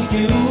for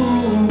you.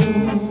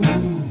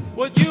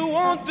 What you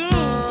won't do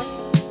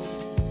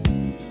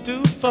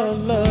for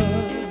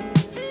love.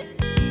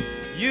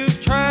 You've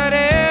tried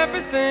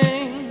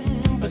everything,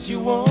 but you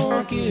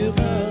won't give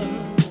up.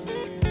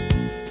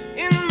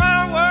 In my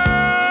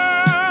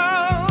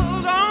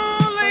world,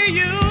 only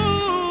you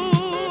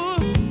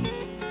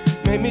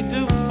make me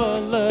do for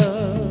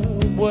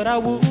love what I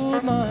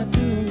would not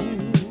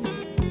do.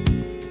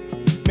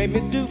 Make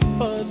me do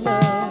for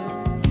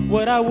love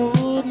what I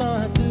would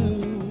not do.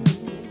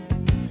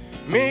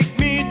 Make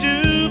me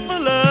do for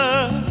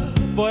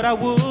love what I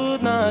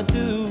would not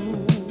do.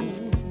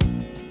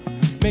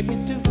 Make me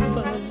do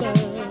for love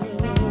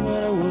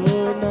what I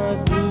would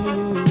not do.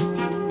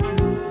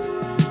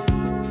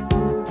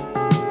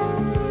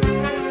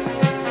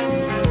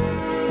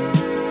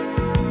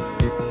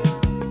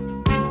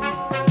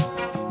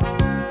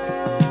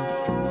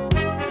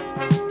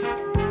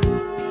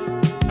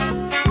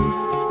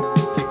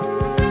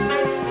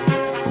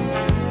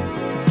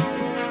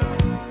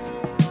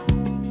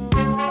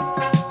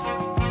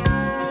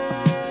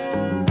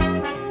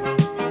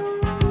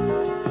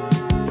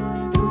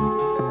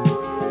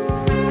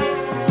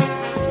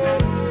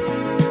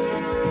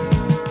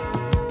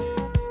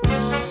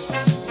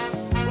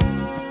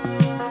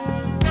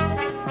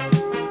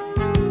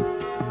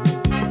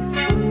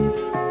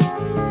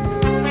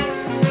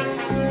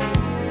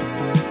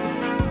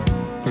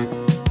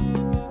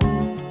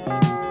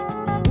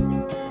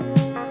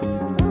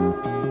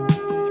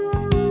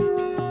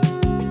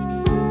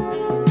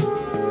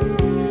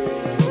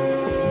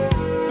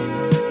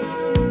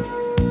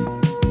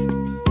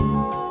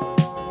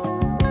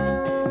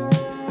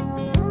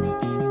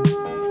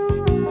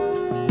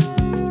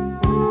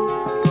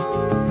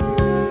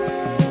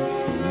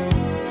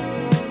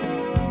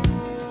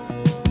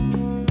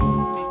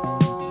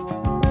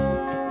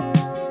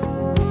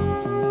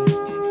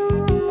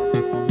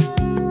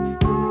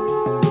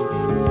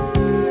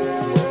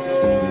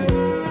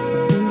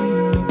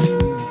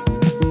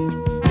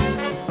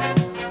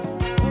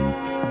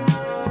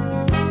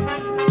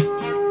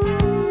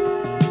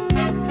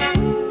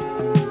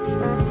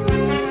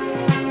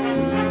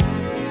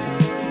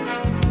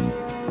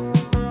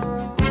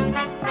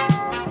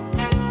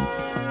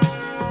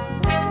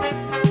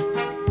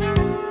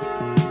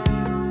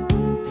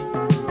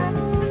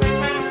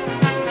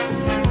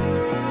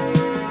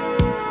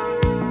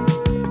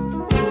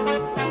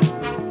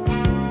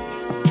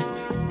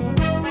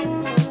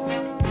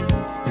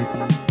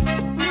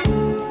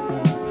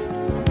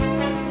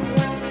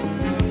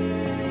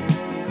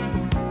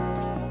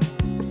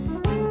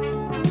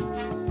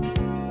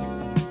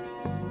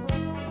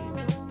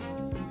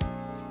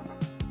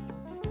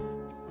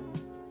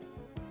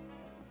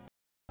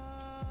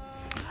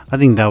 I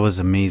think that was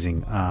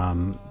amazing.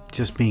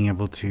 Just being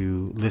able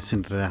to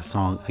listen to that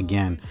song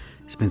again.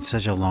 It's been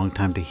such a long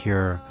time to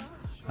hear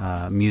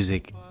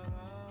music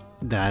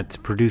that's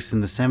produced in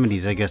the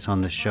 70s, I guess,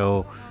 on the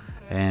show,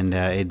 and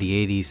in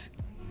the 80s.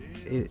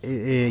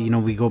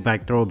 We go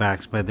back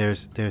throwbacks, but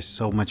there's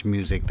so much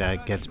music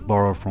that gets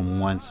borrowed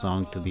from one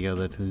song to the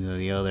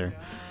other.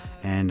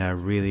 And I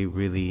really,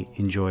 really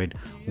enjoyed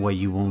What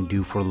You Won't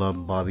Do for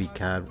Love, Bobby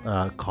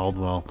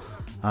Caldwell.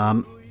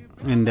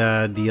 And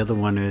the other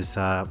one is,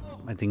 I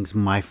think it's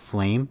My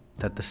Flame,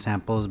 that the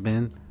sample has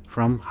been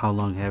from. How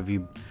Long Have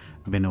You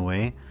Been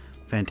Away?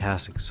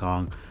 Fantastic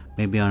song.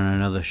 Maybe on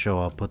another show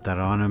I'll put that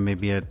on, or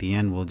maybe at the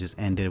end we'll just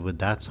end it with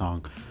that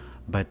song.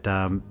 But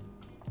I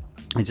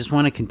just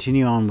want to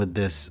continue on with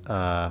this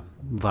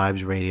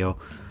Vibes Radio,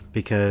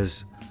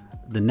 because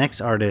the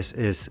next artist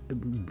is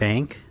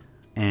Bank,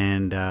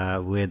 and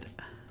with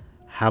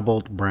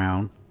Habolt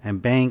Brown.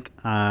 And Bank,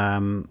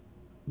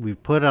 we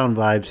put on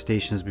Vibe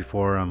stations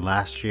before. On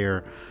last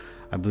year,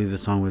 I believe the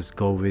song was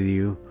Go With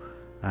You,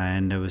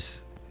 and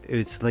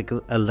it's like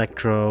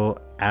electro,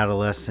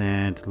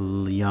 adolescent,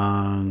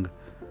 young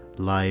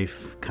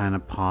life kind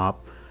of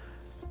pop,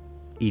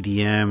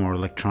 EDM or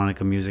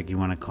electronica music, you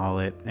want to call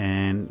it.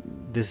 And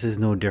this is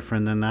no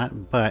different than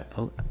that, but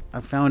I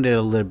found it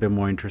a little bit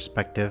more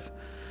introspective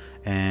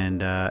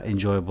and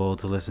enjoyable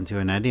to listen to.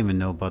 And I didn't even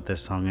know about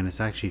this song, and it's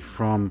actually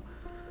from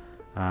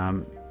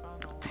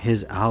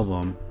his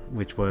album,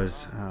 which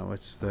was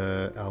what's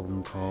the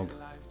album called?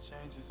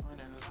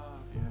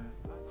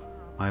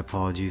 My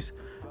apologies.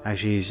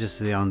 Actually, it's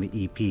just on the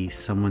EP,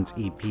 someone's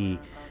EP,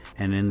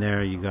 and in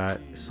there you got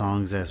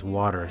songs as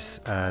Water,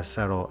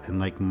 Settle, and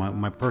like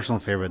my personal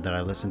favorite that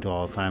I listen to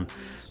all the time,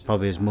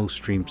 probably his most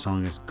streamed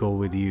song, is Go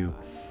With You.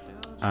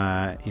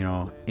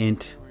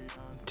 Int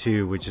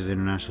 2, which is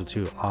International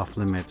 2, Off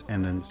Limits,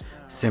 and then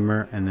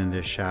Simmer, and then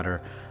there's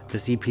Shatter.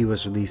 This EP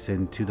was released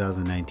in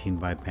 2019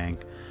 by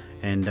Bank,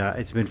 and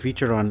it's been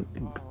featured on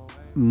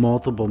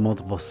multiple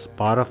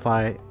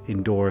Spotify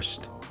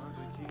endorsed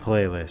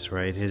playlists,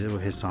 right?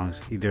 His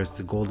songs, either it's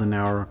the Golden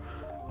Hour,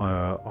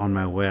 on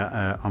my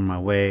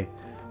way,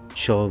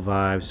 Chill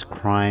Vibes,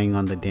 Crying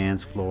on the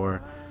Dance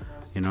Floor,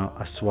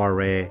 A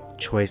Soiree,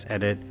 Choice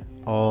Edit,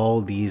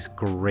 all these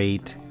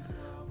great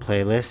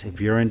playlists.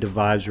 If you're into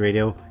Vibes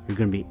Radio, you're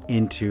going to be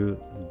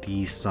into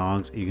these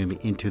songs, you're going to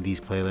be into these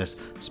playlists.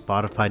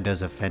 Spotify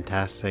does a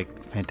fantastic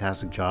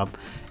job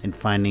in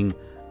finding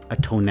a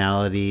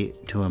tonality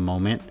to a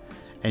moment,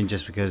 and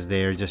just because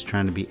they're just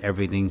trying to be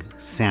everything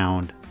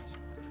sound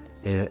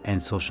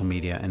and social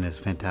media, and it's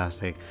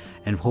fantastic.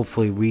 And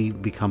hopefully we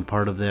become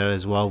part of that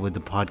as well with the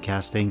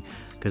podcasting,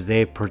 because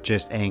they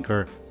purchased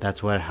Anchor. That's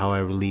how I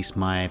release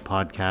my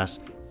podcast.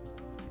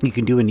 You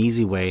can do an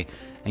easy way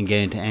and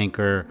get into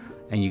Anchor,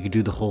 and you can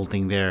do the whole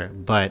thing there,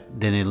 but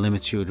then it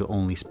limits you to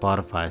only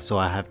Spotify. So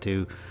I have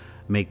to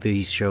make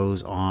these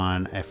shows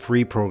on a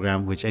free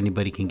program, which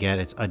anybody can get.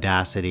 It's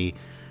Audacity.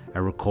 I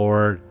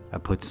record, I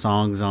put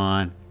songs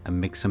on, I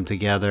mix them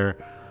together.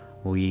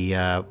 We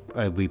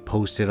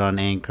post it on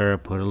Anchor,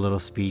 put a little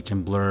speech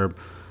and blurb.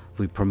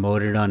 We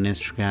promote it on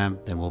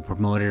Instagram, then we'll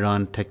promote it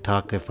on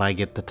TikTok if I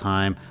get the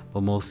time,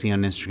 but mostly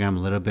on Instagram, a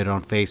little bit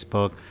on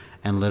Facebook,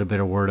 and a little bit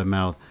of word of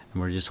mouth.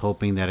 And we're just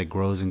hoping that it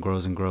grows and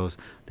grows and grows.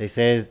 They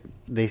say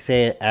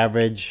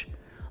average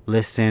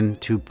listen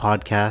to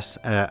podcasts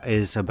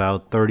is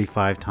about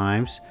 35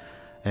 times.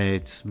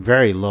 It's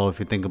very low if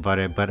you think about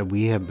it, but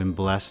we have been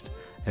blessed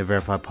at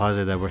Verified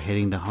Positive that we're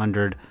hitting the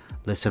 100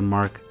 listen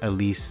mark at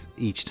least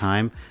each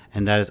time,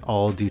 and that is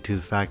all due to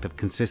the fact of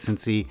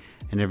consistency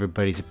and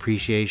everybody's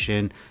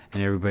appreciation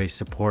and everybody's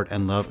support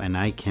and love. And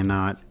I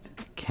cannot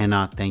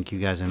thank you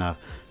guys enough.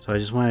 So I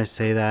just want to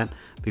say that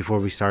before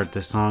we start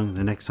this song.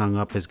 The next song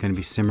up is going to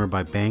be Simmer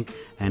by Bank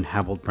and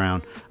Habolt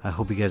Brown. I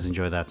hope you guys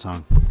enjoy that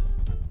song.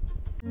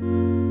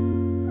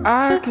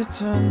 I could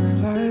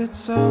turn the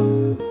lights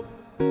off,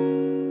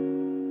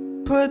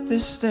 put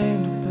this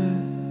thing to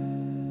bed.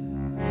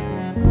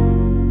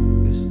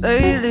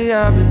 Lately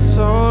I've been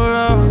so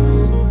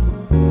lost,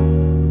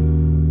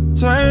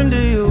 turned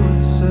to you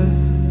and said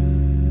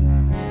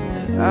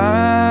that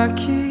I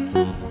keep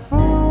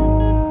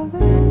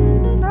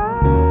falling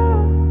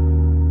out.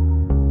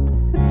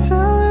 And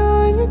tell me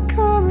when you're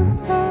coming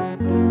back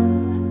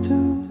down to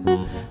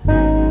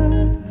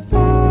earth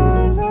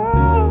for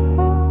love,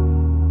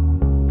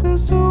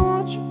 'cause I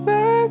want you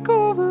back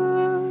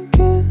over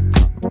again.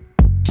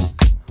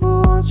 I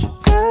want you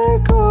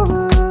back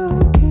over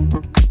again.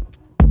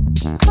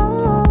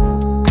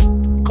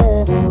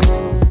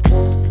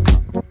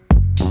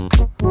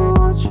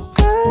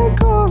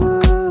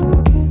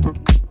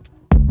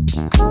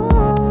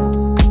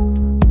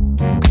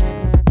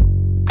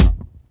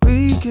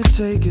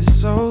 Take it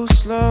so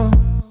slow,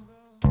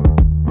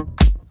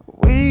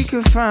 we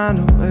could find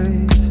a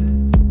way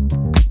to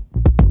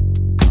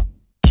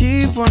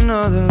keep one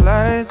of the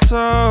lights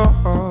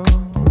on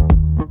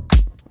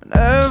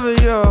whenever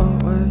you're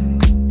away.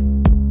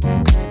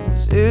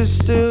 'Cause it's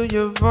still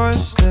your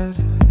voice that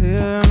I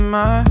hear in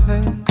my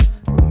head,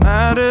 no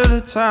matter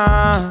the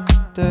time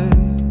of day.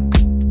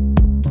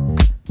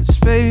 The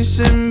space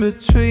in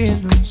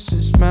between us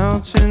is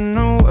melting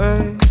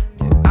away.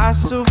 Yeah, I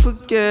still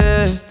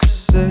forget to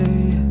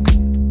say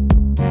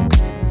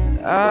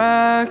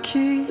I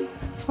keep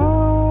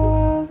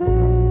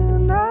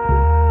falling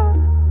out.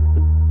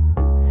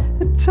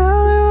 And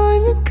tell me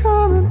when you're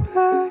coming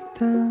back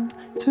down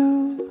to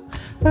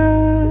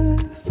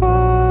earth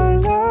for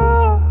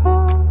love,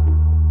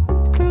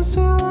 'cause I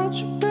want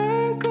you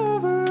back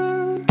over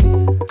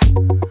again.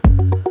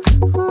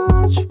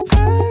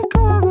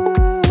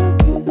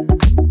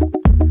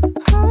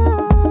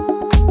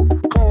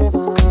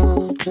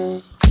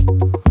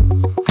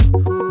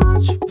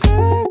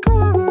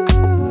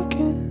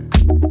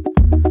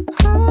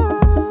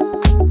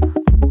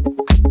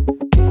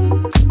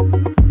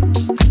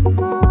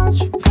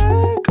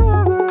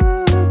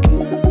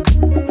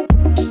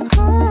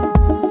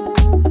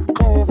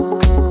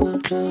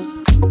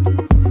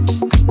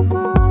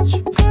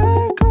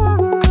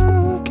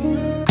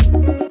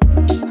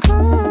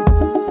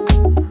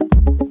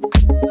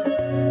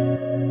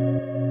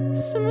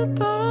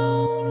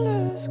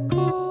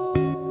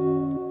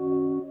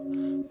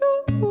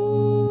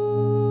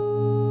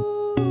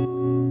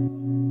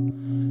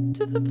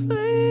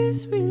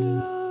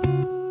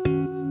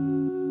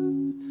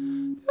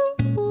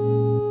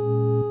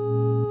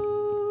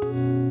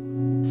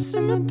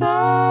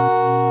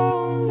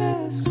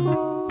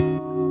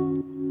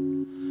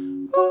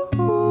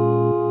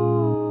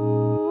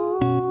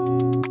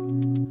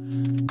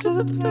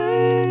 the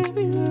place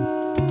we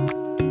love.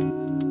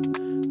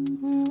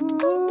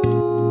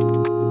 Ooh.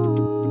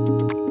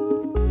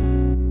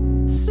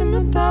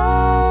 Simmer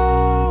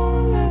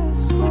down,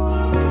 let's go.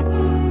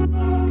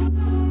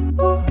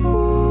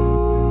 Ooh.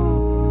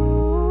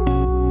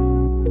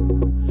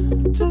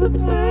 To the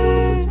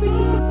place we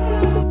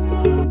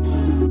love. Ooh.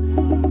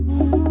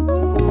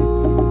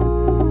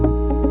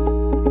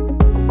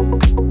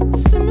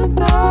 Simmer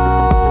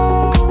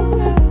down,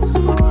 let's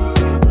go.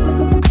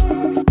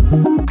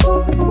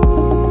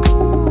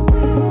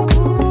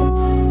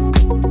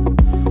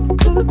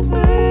 To the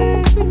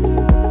place we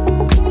love.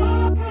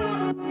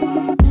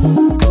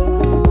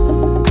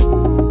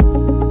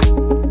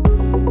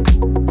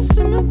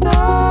 Simmer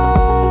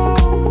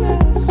down,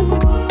 let's go.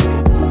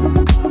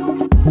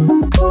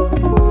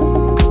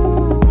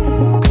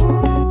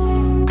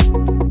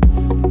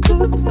 To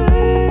the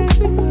place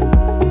we love.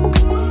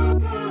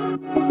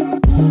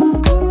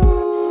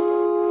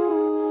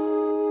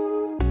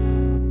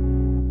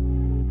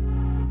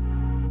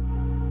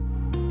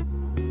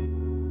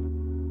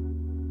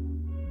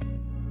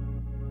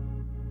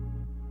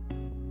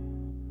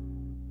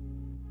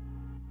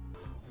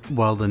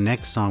 Well, the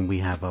next song we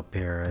have up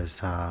here is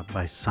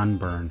by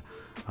Sunburn.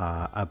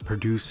 A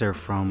producer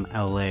from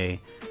LA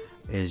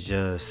is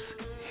just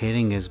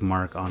hitting his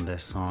mark on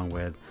this song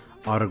with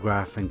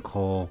Autograph and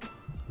Cole.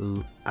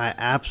 I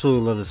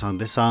absolutely love this song.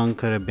 This song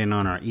could have been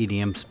on our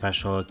EDM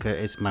special.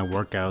 It's my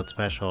workout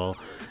special.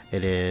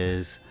 It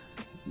is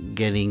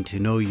getting to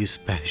know you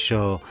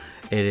special.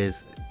 It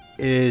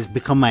is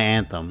become my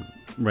anthem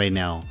right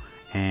now,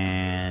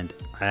 and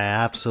I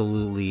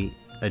absolutely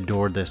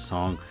adore this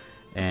song.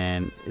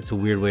 And it's a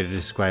weird way to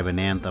describe an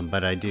anthem,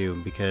 but I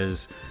do,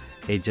 because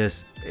it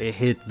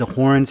hit, the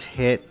horns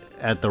hit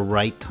at the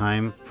right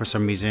time for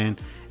some reason,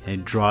 and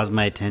it draws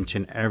my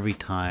attention every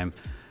time.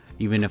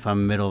 Even if I'm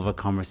in the middle of a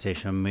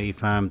conversation,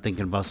 if I'm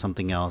thinking about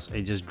something else,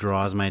 it just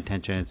draws my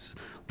attention. It's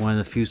one of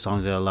the few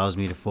songs that allows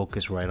me to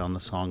focus right on the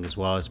song, as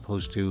well, as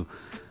opposed to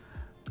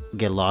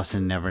get lost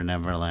in Never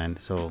Never Land.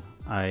 So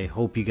I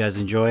hope you guys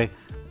enjoy.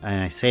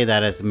 And I say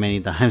that as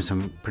many times,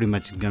 I'm pretty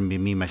much gonna be a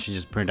meme. I should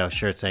just print out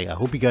shirts saying, I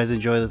hope you guys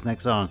enjoy this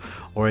next song,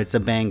 or it's a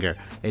banger,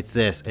 it's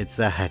this, it's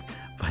that.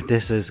 But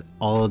this is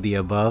all of the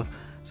above.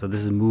 So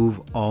this is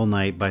Move All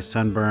Night by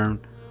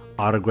Sunburn,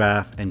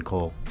 Autograph, and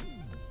Cole.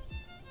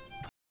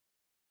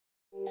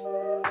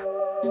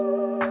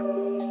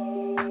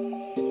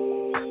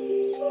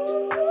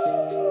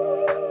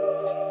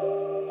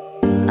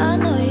 I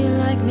know you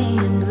like me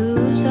in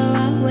blue, so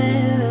I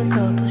wear a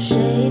couple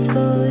shades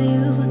for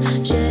you,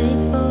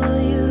 shades for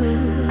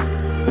you.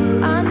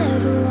 I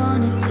never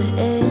want it to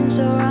end,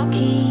 so I'll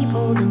keep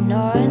holding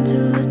on to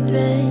the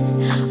thread,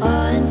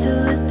 on to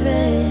the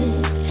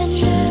thread. And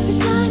every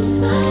time it's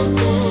like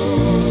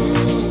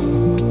this,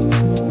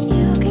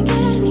 you can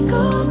get me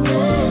going.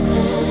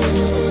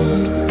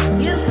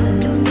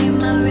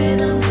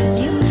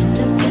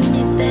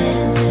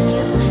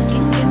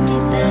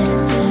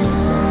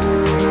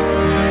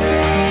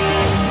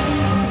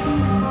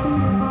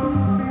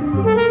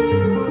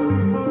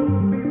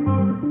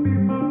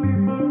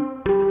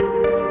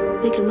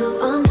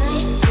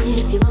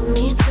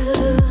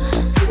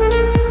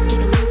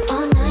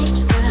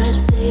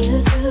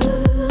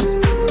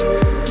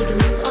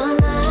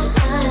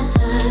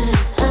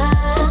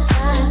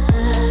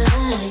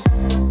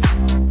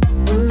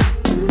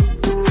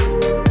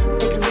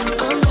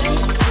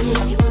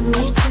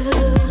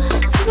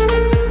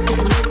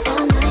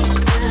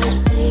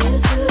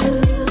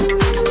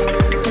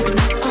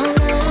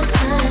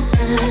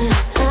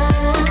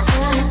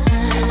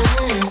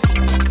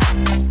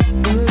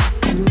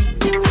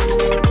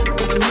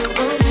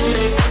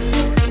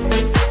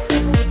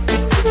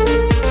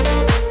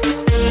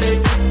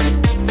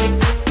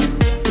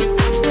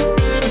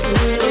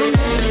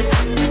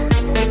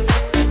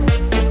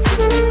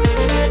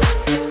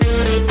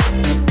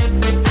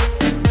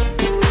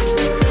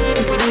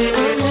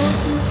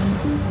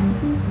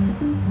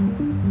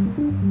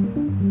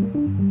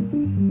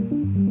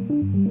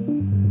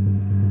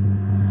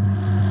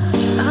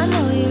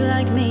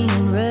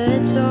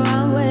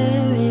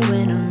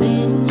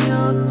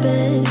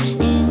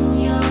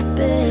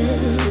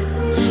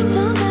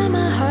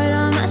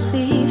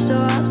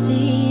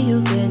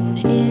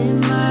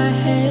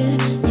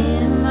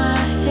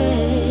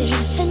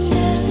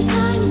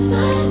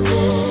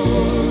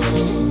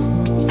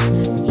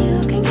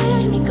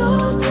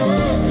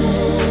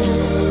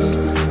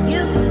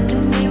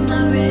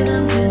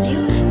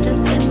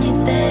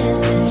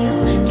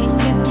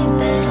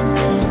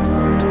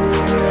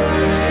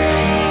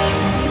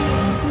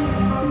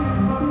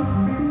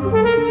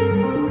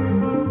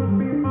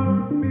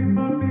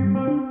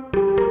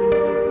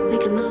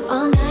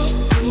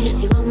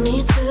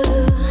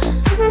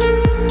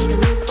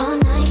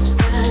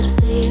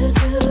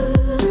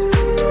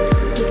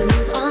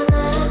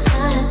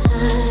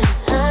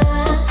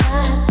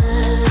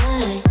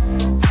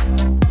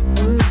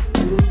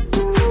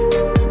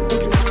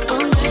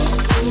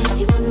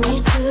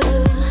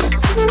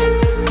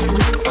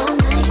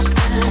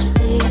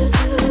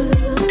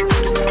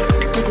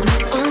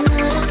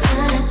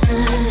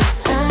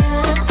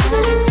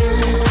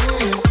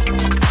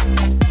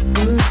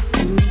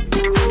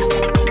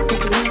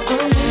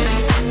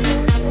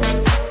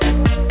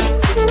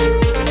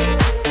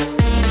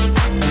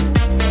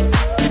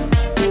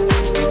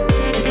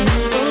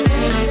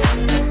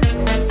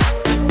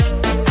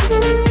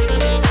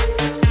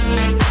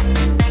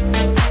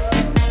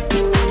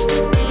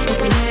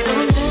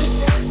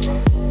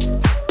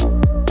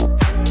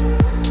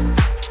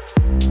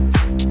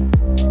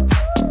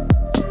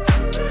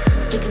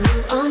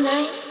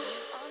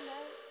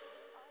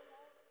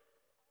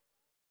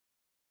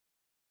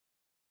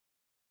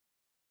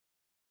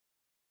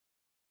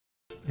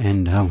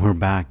 we're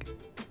back.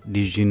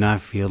 Did you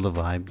not feel the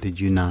vibe? Did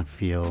you not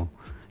feel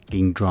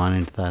getting drawn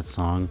into that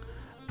song?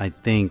 I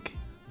think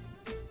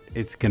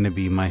it's going to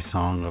be my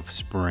song of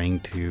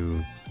spring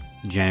to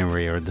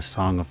January, or the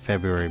song of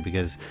February,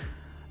 because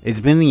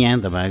it's been the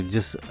anthem.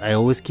 I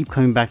always keep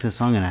coming back to the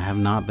song, and I have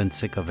not been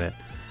sick of it.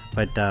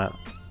 But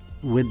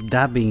with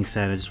that being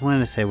said, I just wanted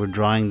to say we're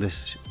drawing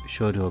this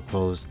show to a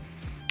close.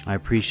 I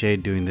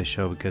appreciate doing this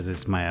show because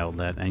it's my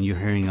outlet, and you're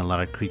hearing a lot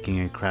of creaking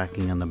and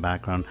cracking in the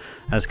background.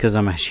 That's because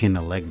I'm actually in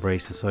a leg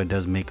brace, and so it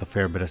does make a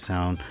fair bit of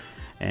sound.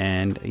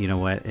 And you know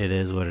what? It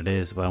is what it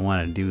is. But I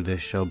want to do this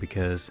show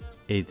because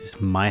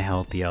it's my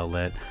healthy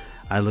outlet.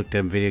 I looked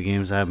at video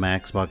games. I have my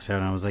Xbox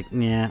out, and I was like,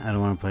 nah, I don't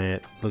want to play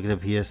it. Look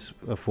at the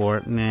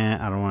PS4. Nah,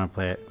 I don't want to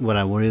play it. What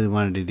I really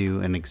wanted to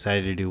do and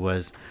excited to do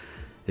is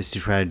to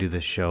try to do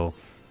this show.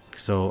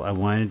 So I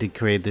wanted to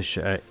create this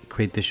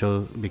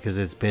show because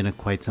it's been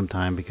quite some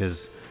time,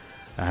 because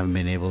I haven't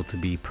been able to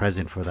be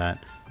present for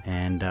that.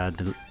 And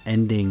the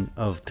ending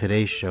of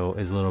today's show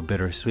is a little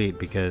bittersweet,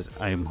 because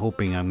I'm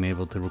hoping I'm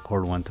able to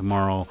record one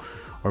tomorrow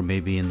or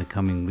maybe in the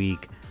coming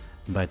week.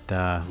 But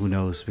who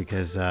knows,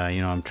 because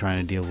I'm trying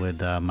to deal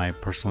with my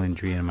personal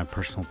injury and my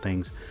personal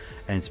things.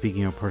 And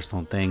speaking of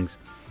personal things,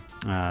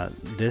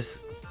 this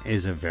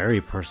is a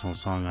very personal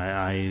song.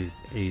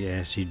 It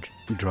actually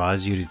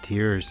draws you to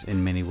tears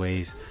in many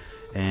ways,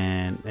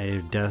 and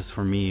it does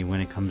for me when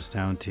it comes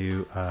down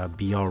to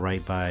Be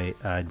Alright by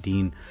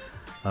Dean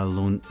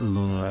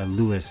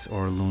Lewis,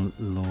 or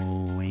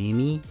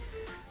Loaney.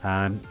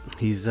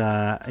 He's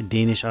a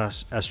Danish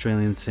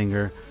Australian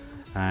singer,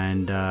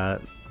 and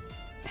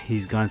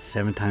he's gone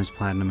 7 times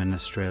platinum in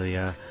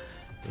Australia.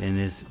 And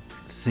his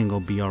single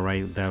Be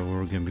Alright that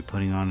we're going to be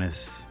putting on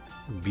this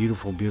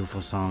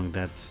beautiful song,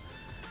 that's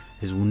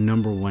his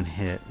 #1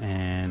 hit,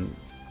 and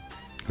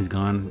he's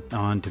gone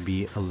on to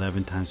be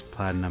 11 times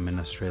platinum in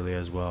Australia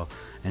as well,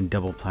 and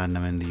double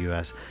platinum in the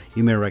US.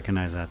 You may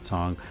recognize that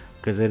song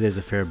because it is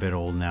a fair bit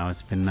old now.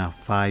 It's been now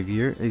 5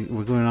 years.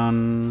 We're going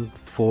on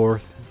 4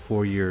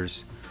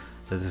 years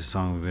that this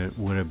song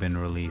would have been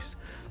released.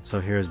 So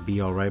here's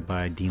Be Alright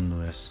by Dean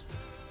Lewis.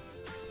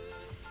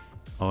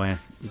 Oh, and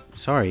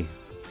sorry,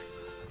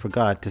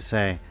 forgot to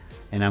say,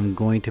 and I'm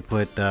going to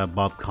put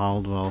Bob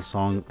Caldwell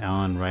song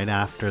on right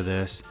after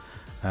this.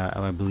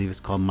 I believe it's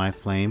called My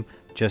Flame,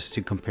 just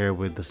to compare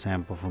with the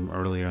sample from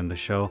earlier in the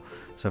show.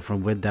 So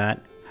with that,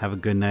 have a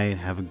good night,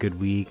 have a good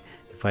week.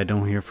 If I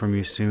don't hear from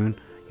you soon,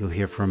 you'll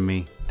hear from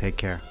me. Take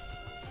care.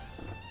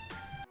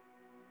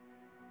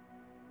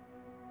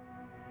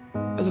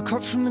 I look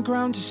up from the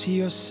ground to see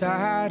your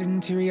sad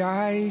and teary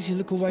eyes. You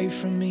look away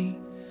from me,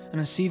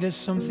 and I see there's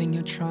something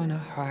you're trying to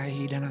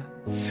hide. And I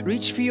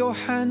reach for your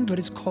hand, but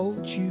it's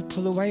cold. You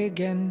pull away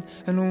again,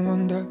 and I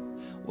wonder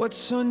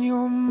what's on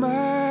your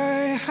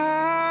mind.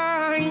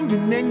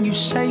 And then you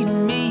say to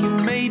me you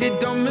made a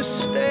dumb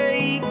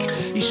mistake.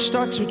 You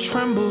start to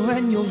tremble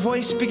and your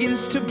voice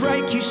begins to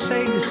break. You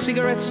say the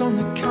cigarettes on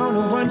the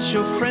counter weren't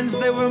your friends,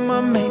 they were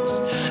my mates.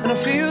 And I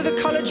feel the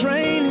color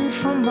draining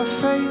from my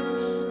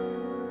face.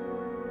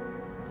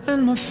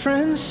 And my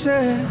friend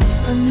said,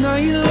 I know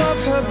you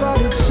love her,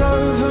 but it's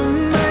over,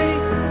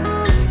 mate.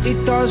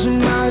 It doesn't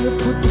matter,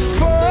 put the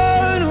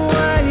phone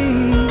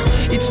away.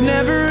 It's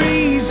never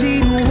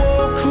easy to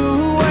walk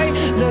away.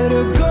 Let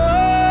her go,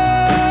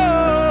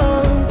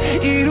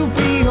 it'll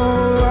be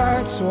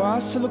alright. So I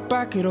still look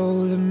back at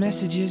all the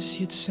messages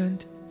you'd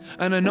sent,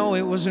 and I know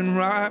it wasn't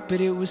right, but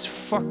it was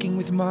fucking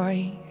with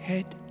my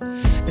head.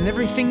 And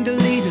everything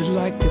deleted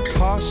like the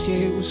past,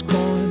 yeah, it was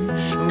gone.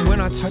 And when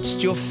I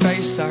touched your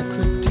face, I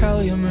could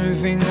tell you're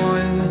moving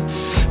on.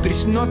 But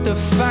it's not the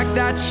fact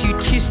that you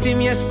kissed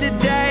him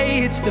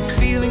yesterday, it's the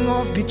feeling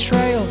of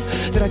betrayal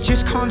that I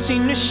just can't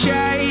seem to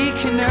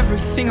shake. And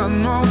everything I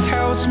know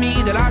tells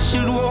me that I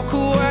should walk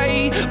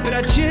away, but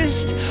I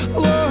just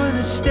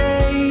wanna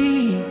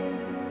stay.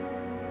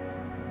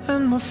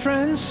 And my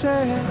friend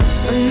said,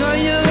 I know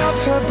you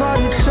love her, but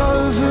it's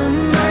over,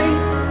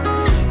 mate.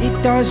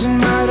 It doesn't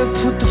matter,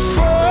 put the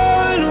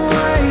phone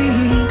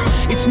away.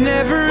 It's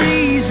never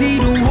easy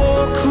to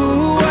walk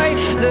away.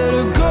 Let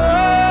her go,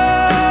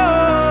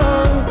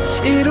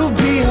 it'll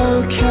be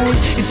okay.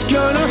 It's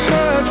gonna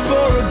hurt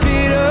for a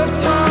bit of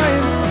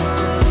time.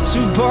 So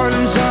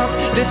bottoms up,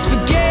 let's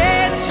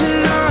forget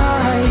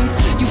tonight.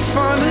 You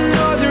find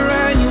another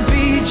and you'll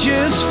be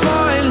just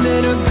fine.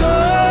 Let her go.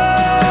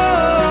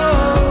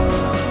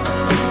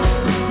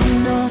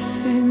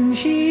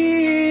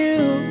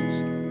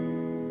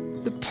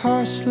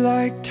 Past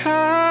like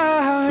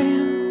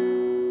time,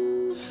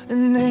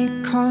 and they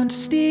can't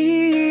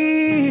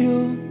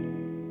steal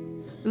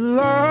the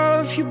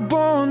love you're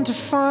born to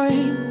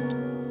find.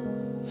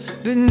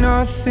 But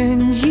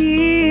nothing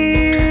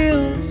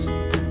heals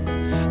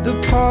the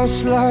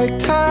past like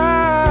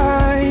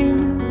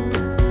time,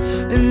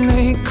 and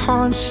they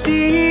can't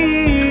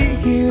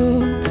steal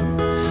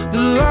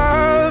the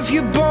love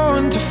you're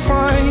born to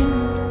find.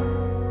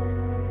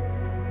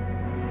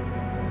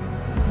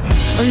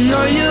 I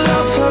know you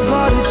love her,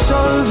 but it's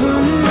over,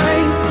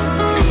 mate.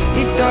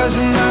 It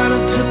doesn't matter,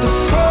 put the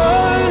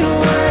phone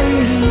away.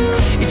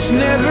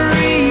 never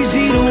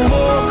easy to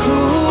walk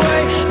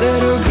away.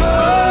 Let her go,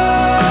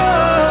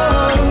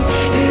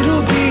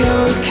 it'll be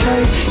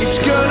okay. It's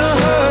gonna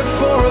hurt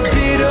for a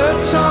bit of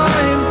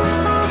time.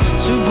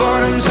 So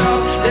bottoms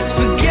up, let's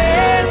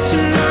forget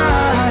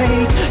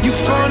tonight. You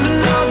find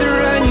another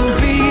and you'll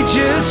be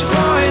just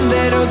fine.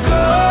 Let her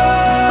go,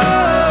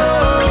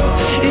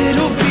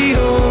 it'll be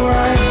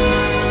alright.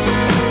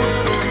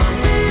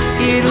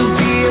 It'll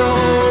be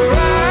alright.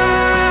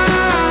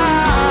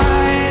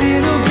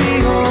 It'll be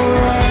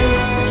alright.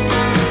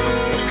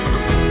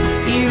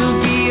 It'll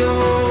be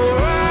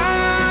alright.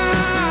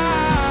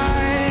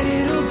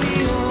 It'll be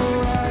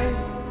alright.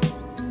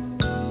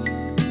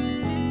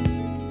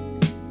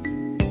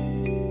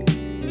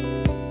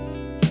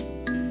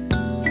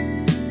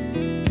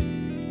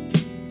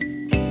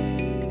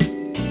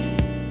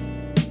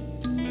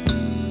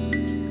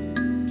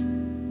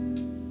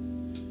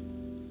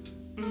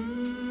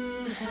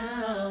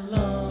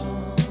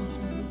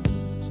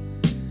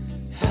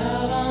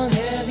 How long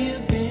have you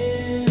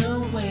been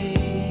away?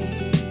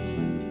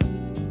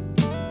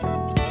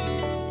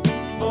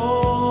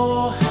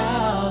 Oh,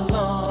 how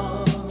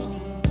long?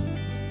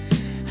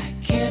 I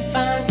can't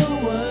find the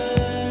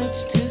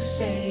words to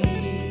say.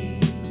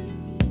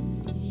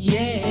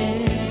 Yeah,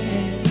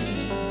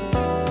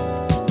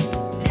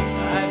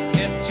 I've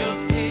kept your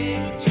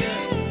picture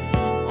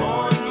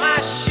on my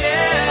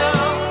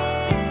shelf,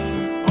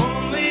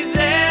 only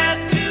there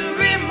to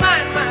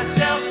remind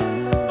myself.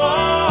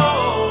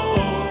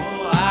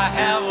 Oh, I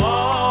have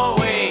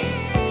always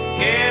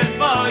cared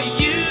for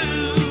you.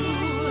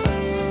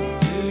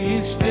 Do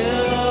you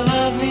still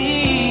love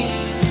me?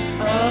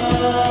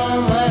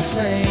 Oh, my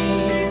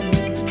flame.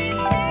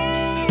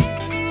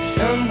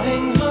 Some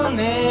things will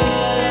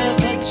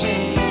never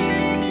change.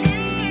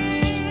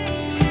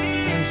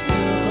 I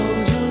still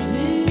hold your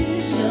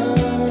vision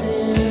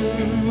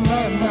in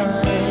my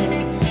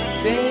mind.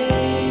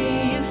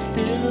 Say you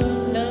still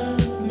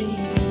love me.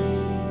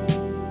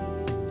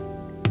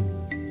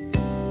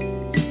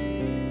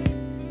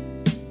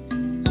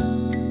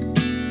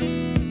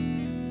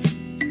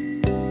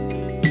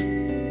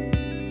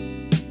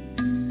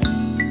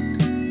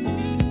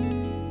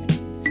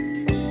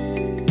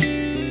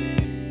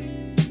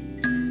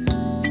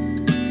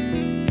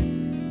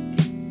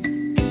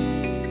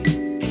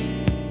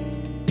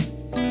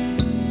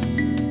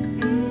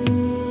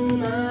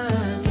 My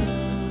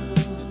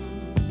love,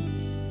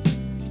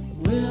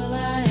 will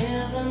I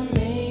ever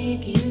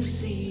make you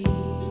see?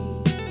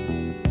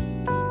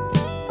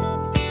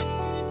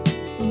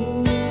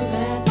 Ooh,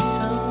 that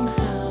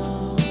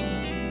somehow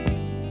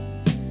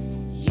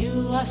you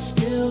are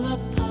still a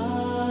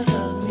part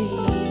of me.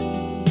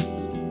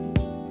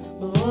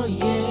 Oh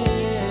yeah.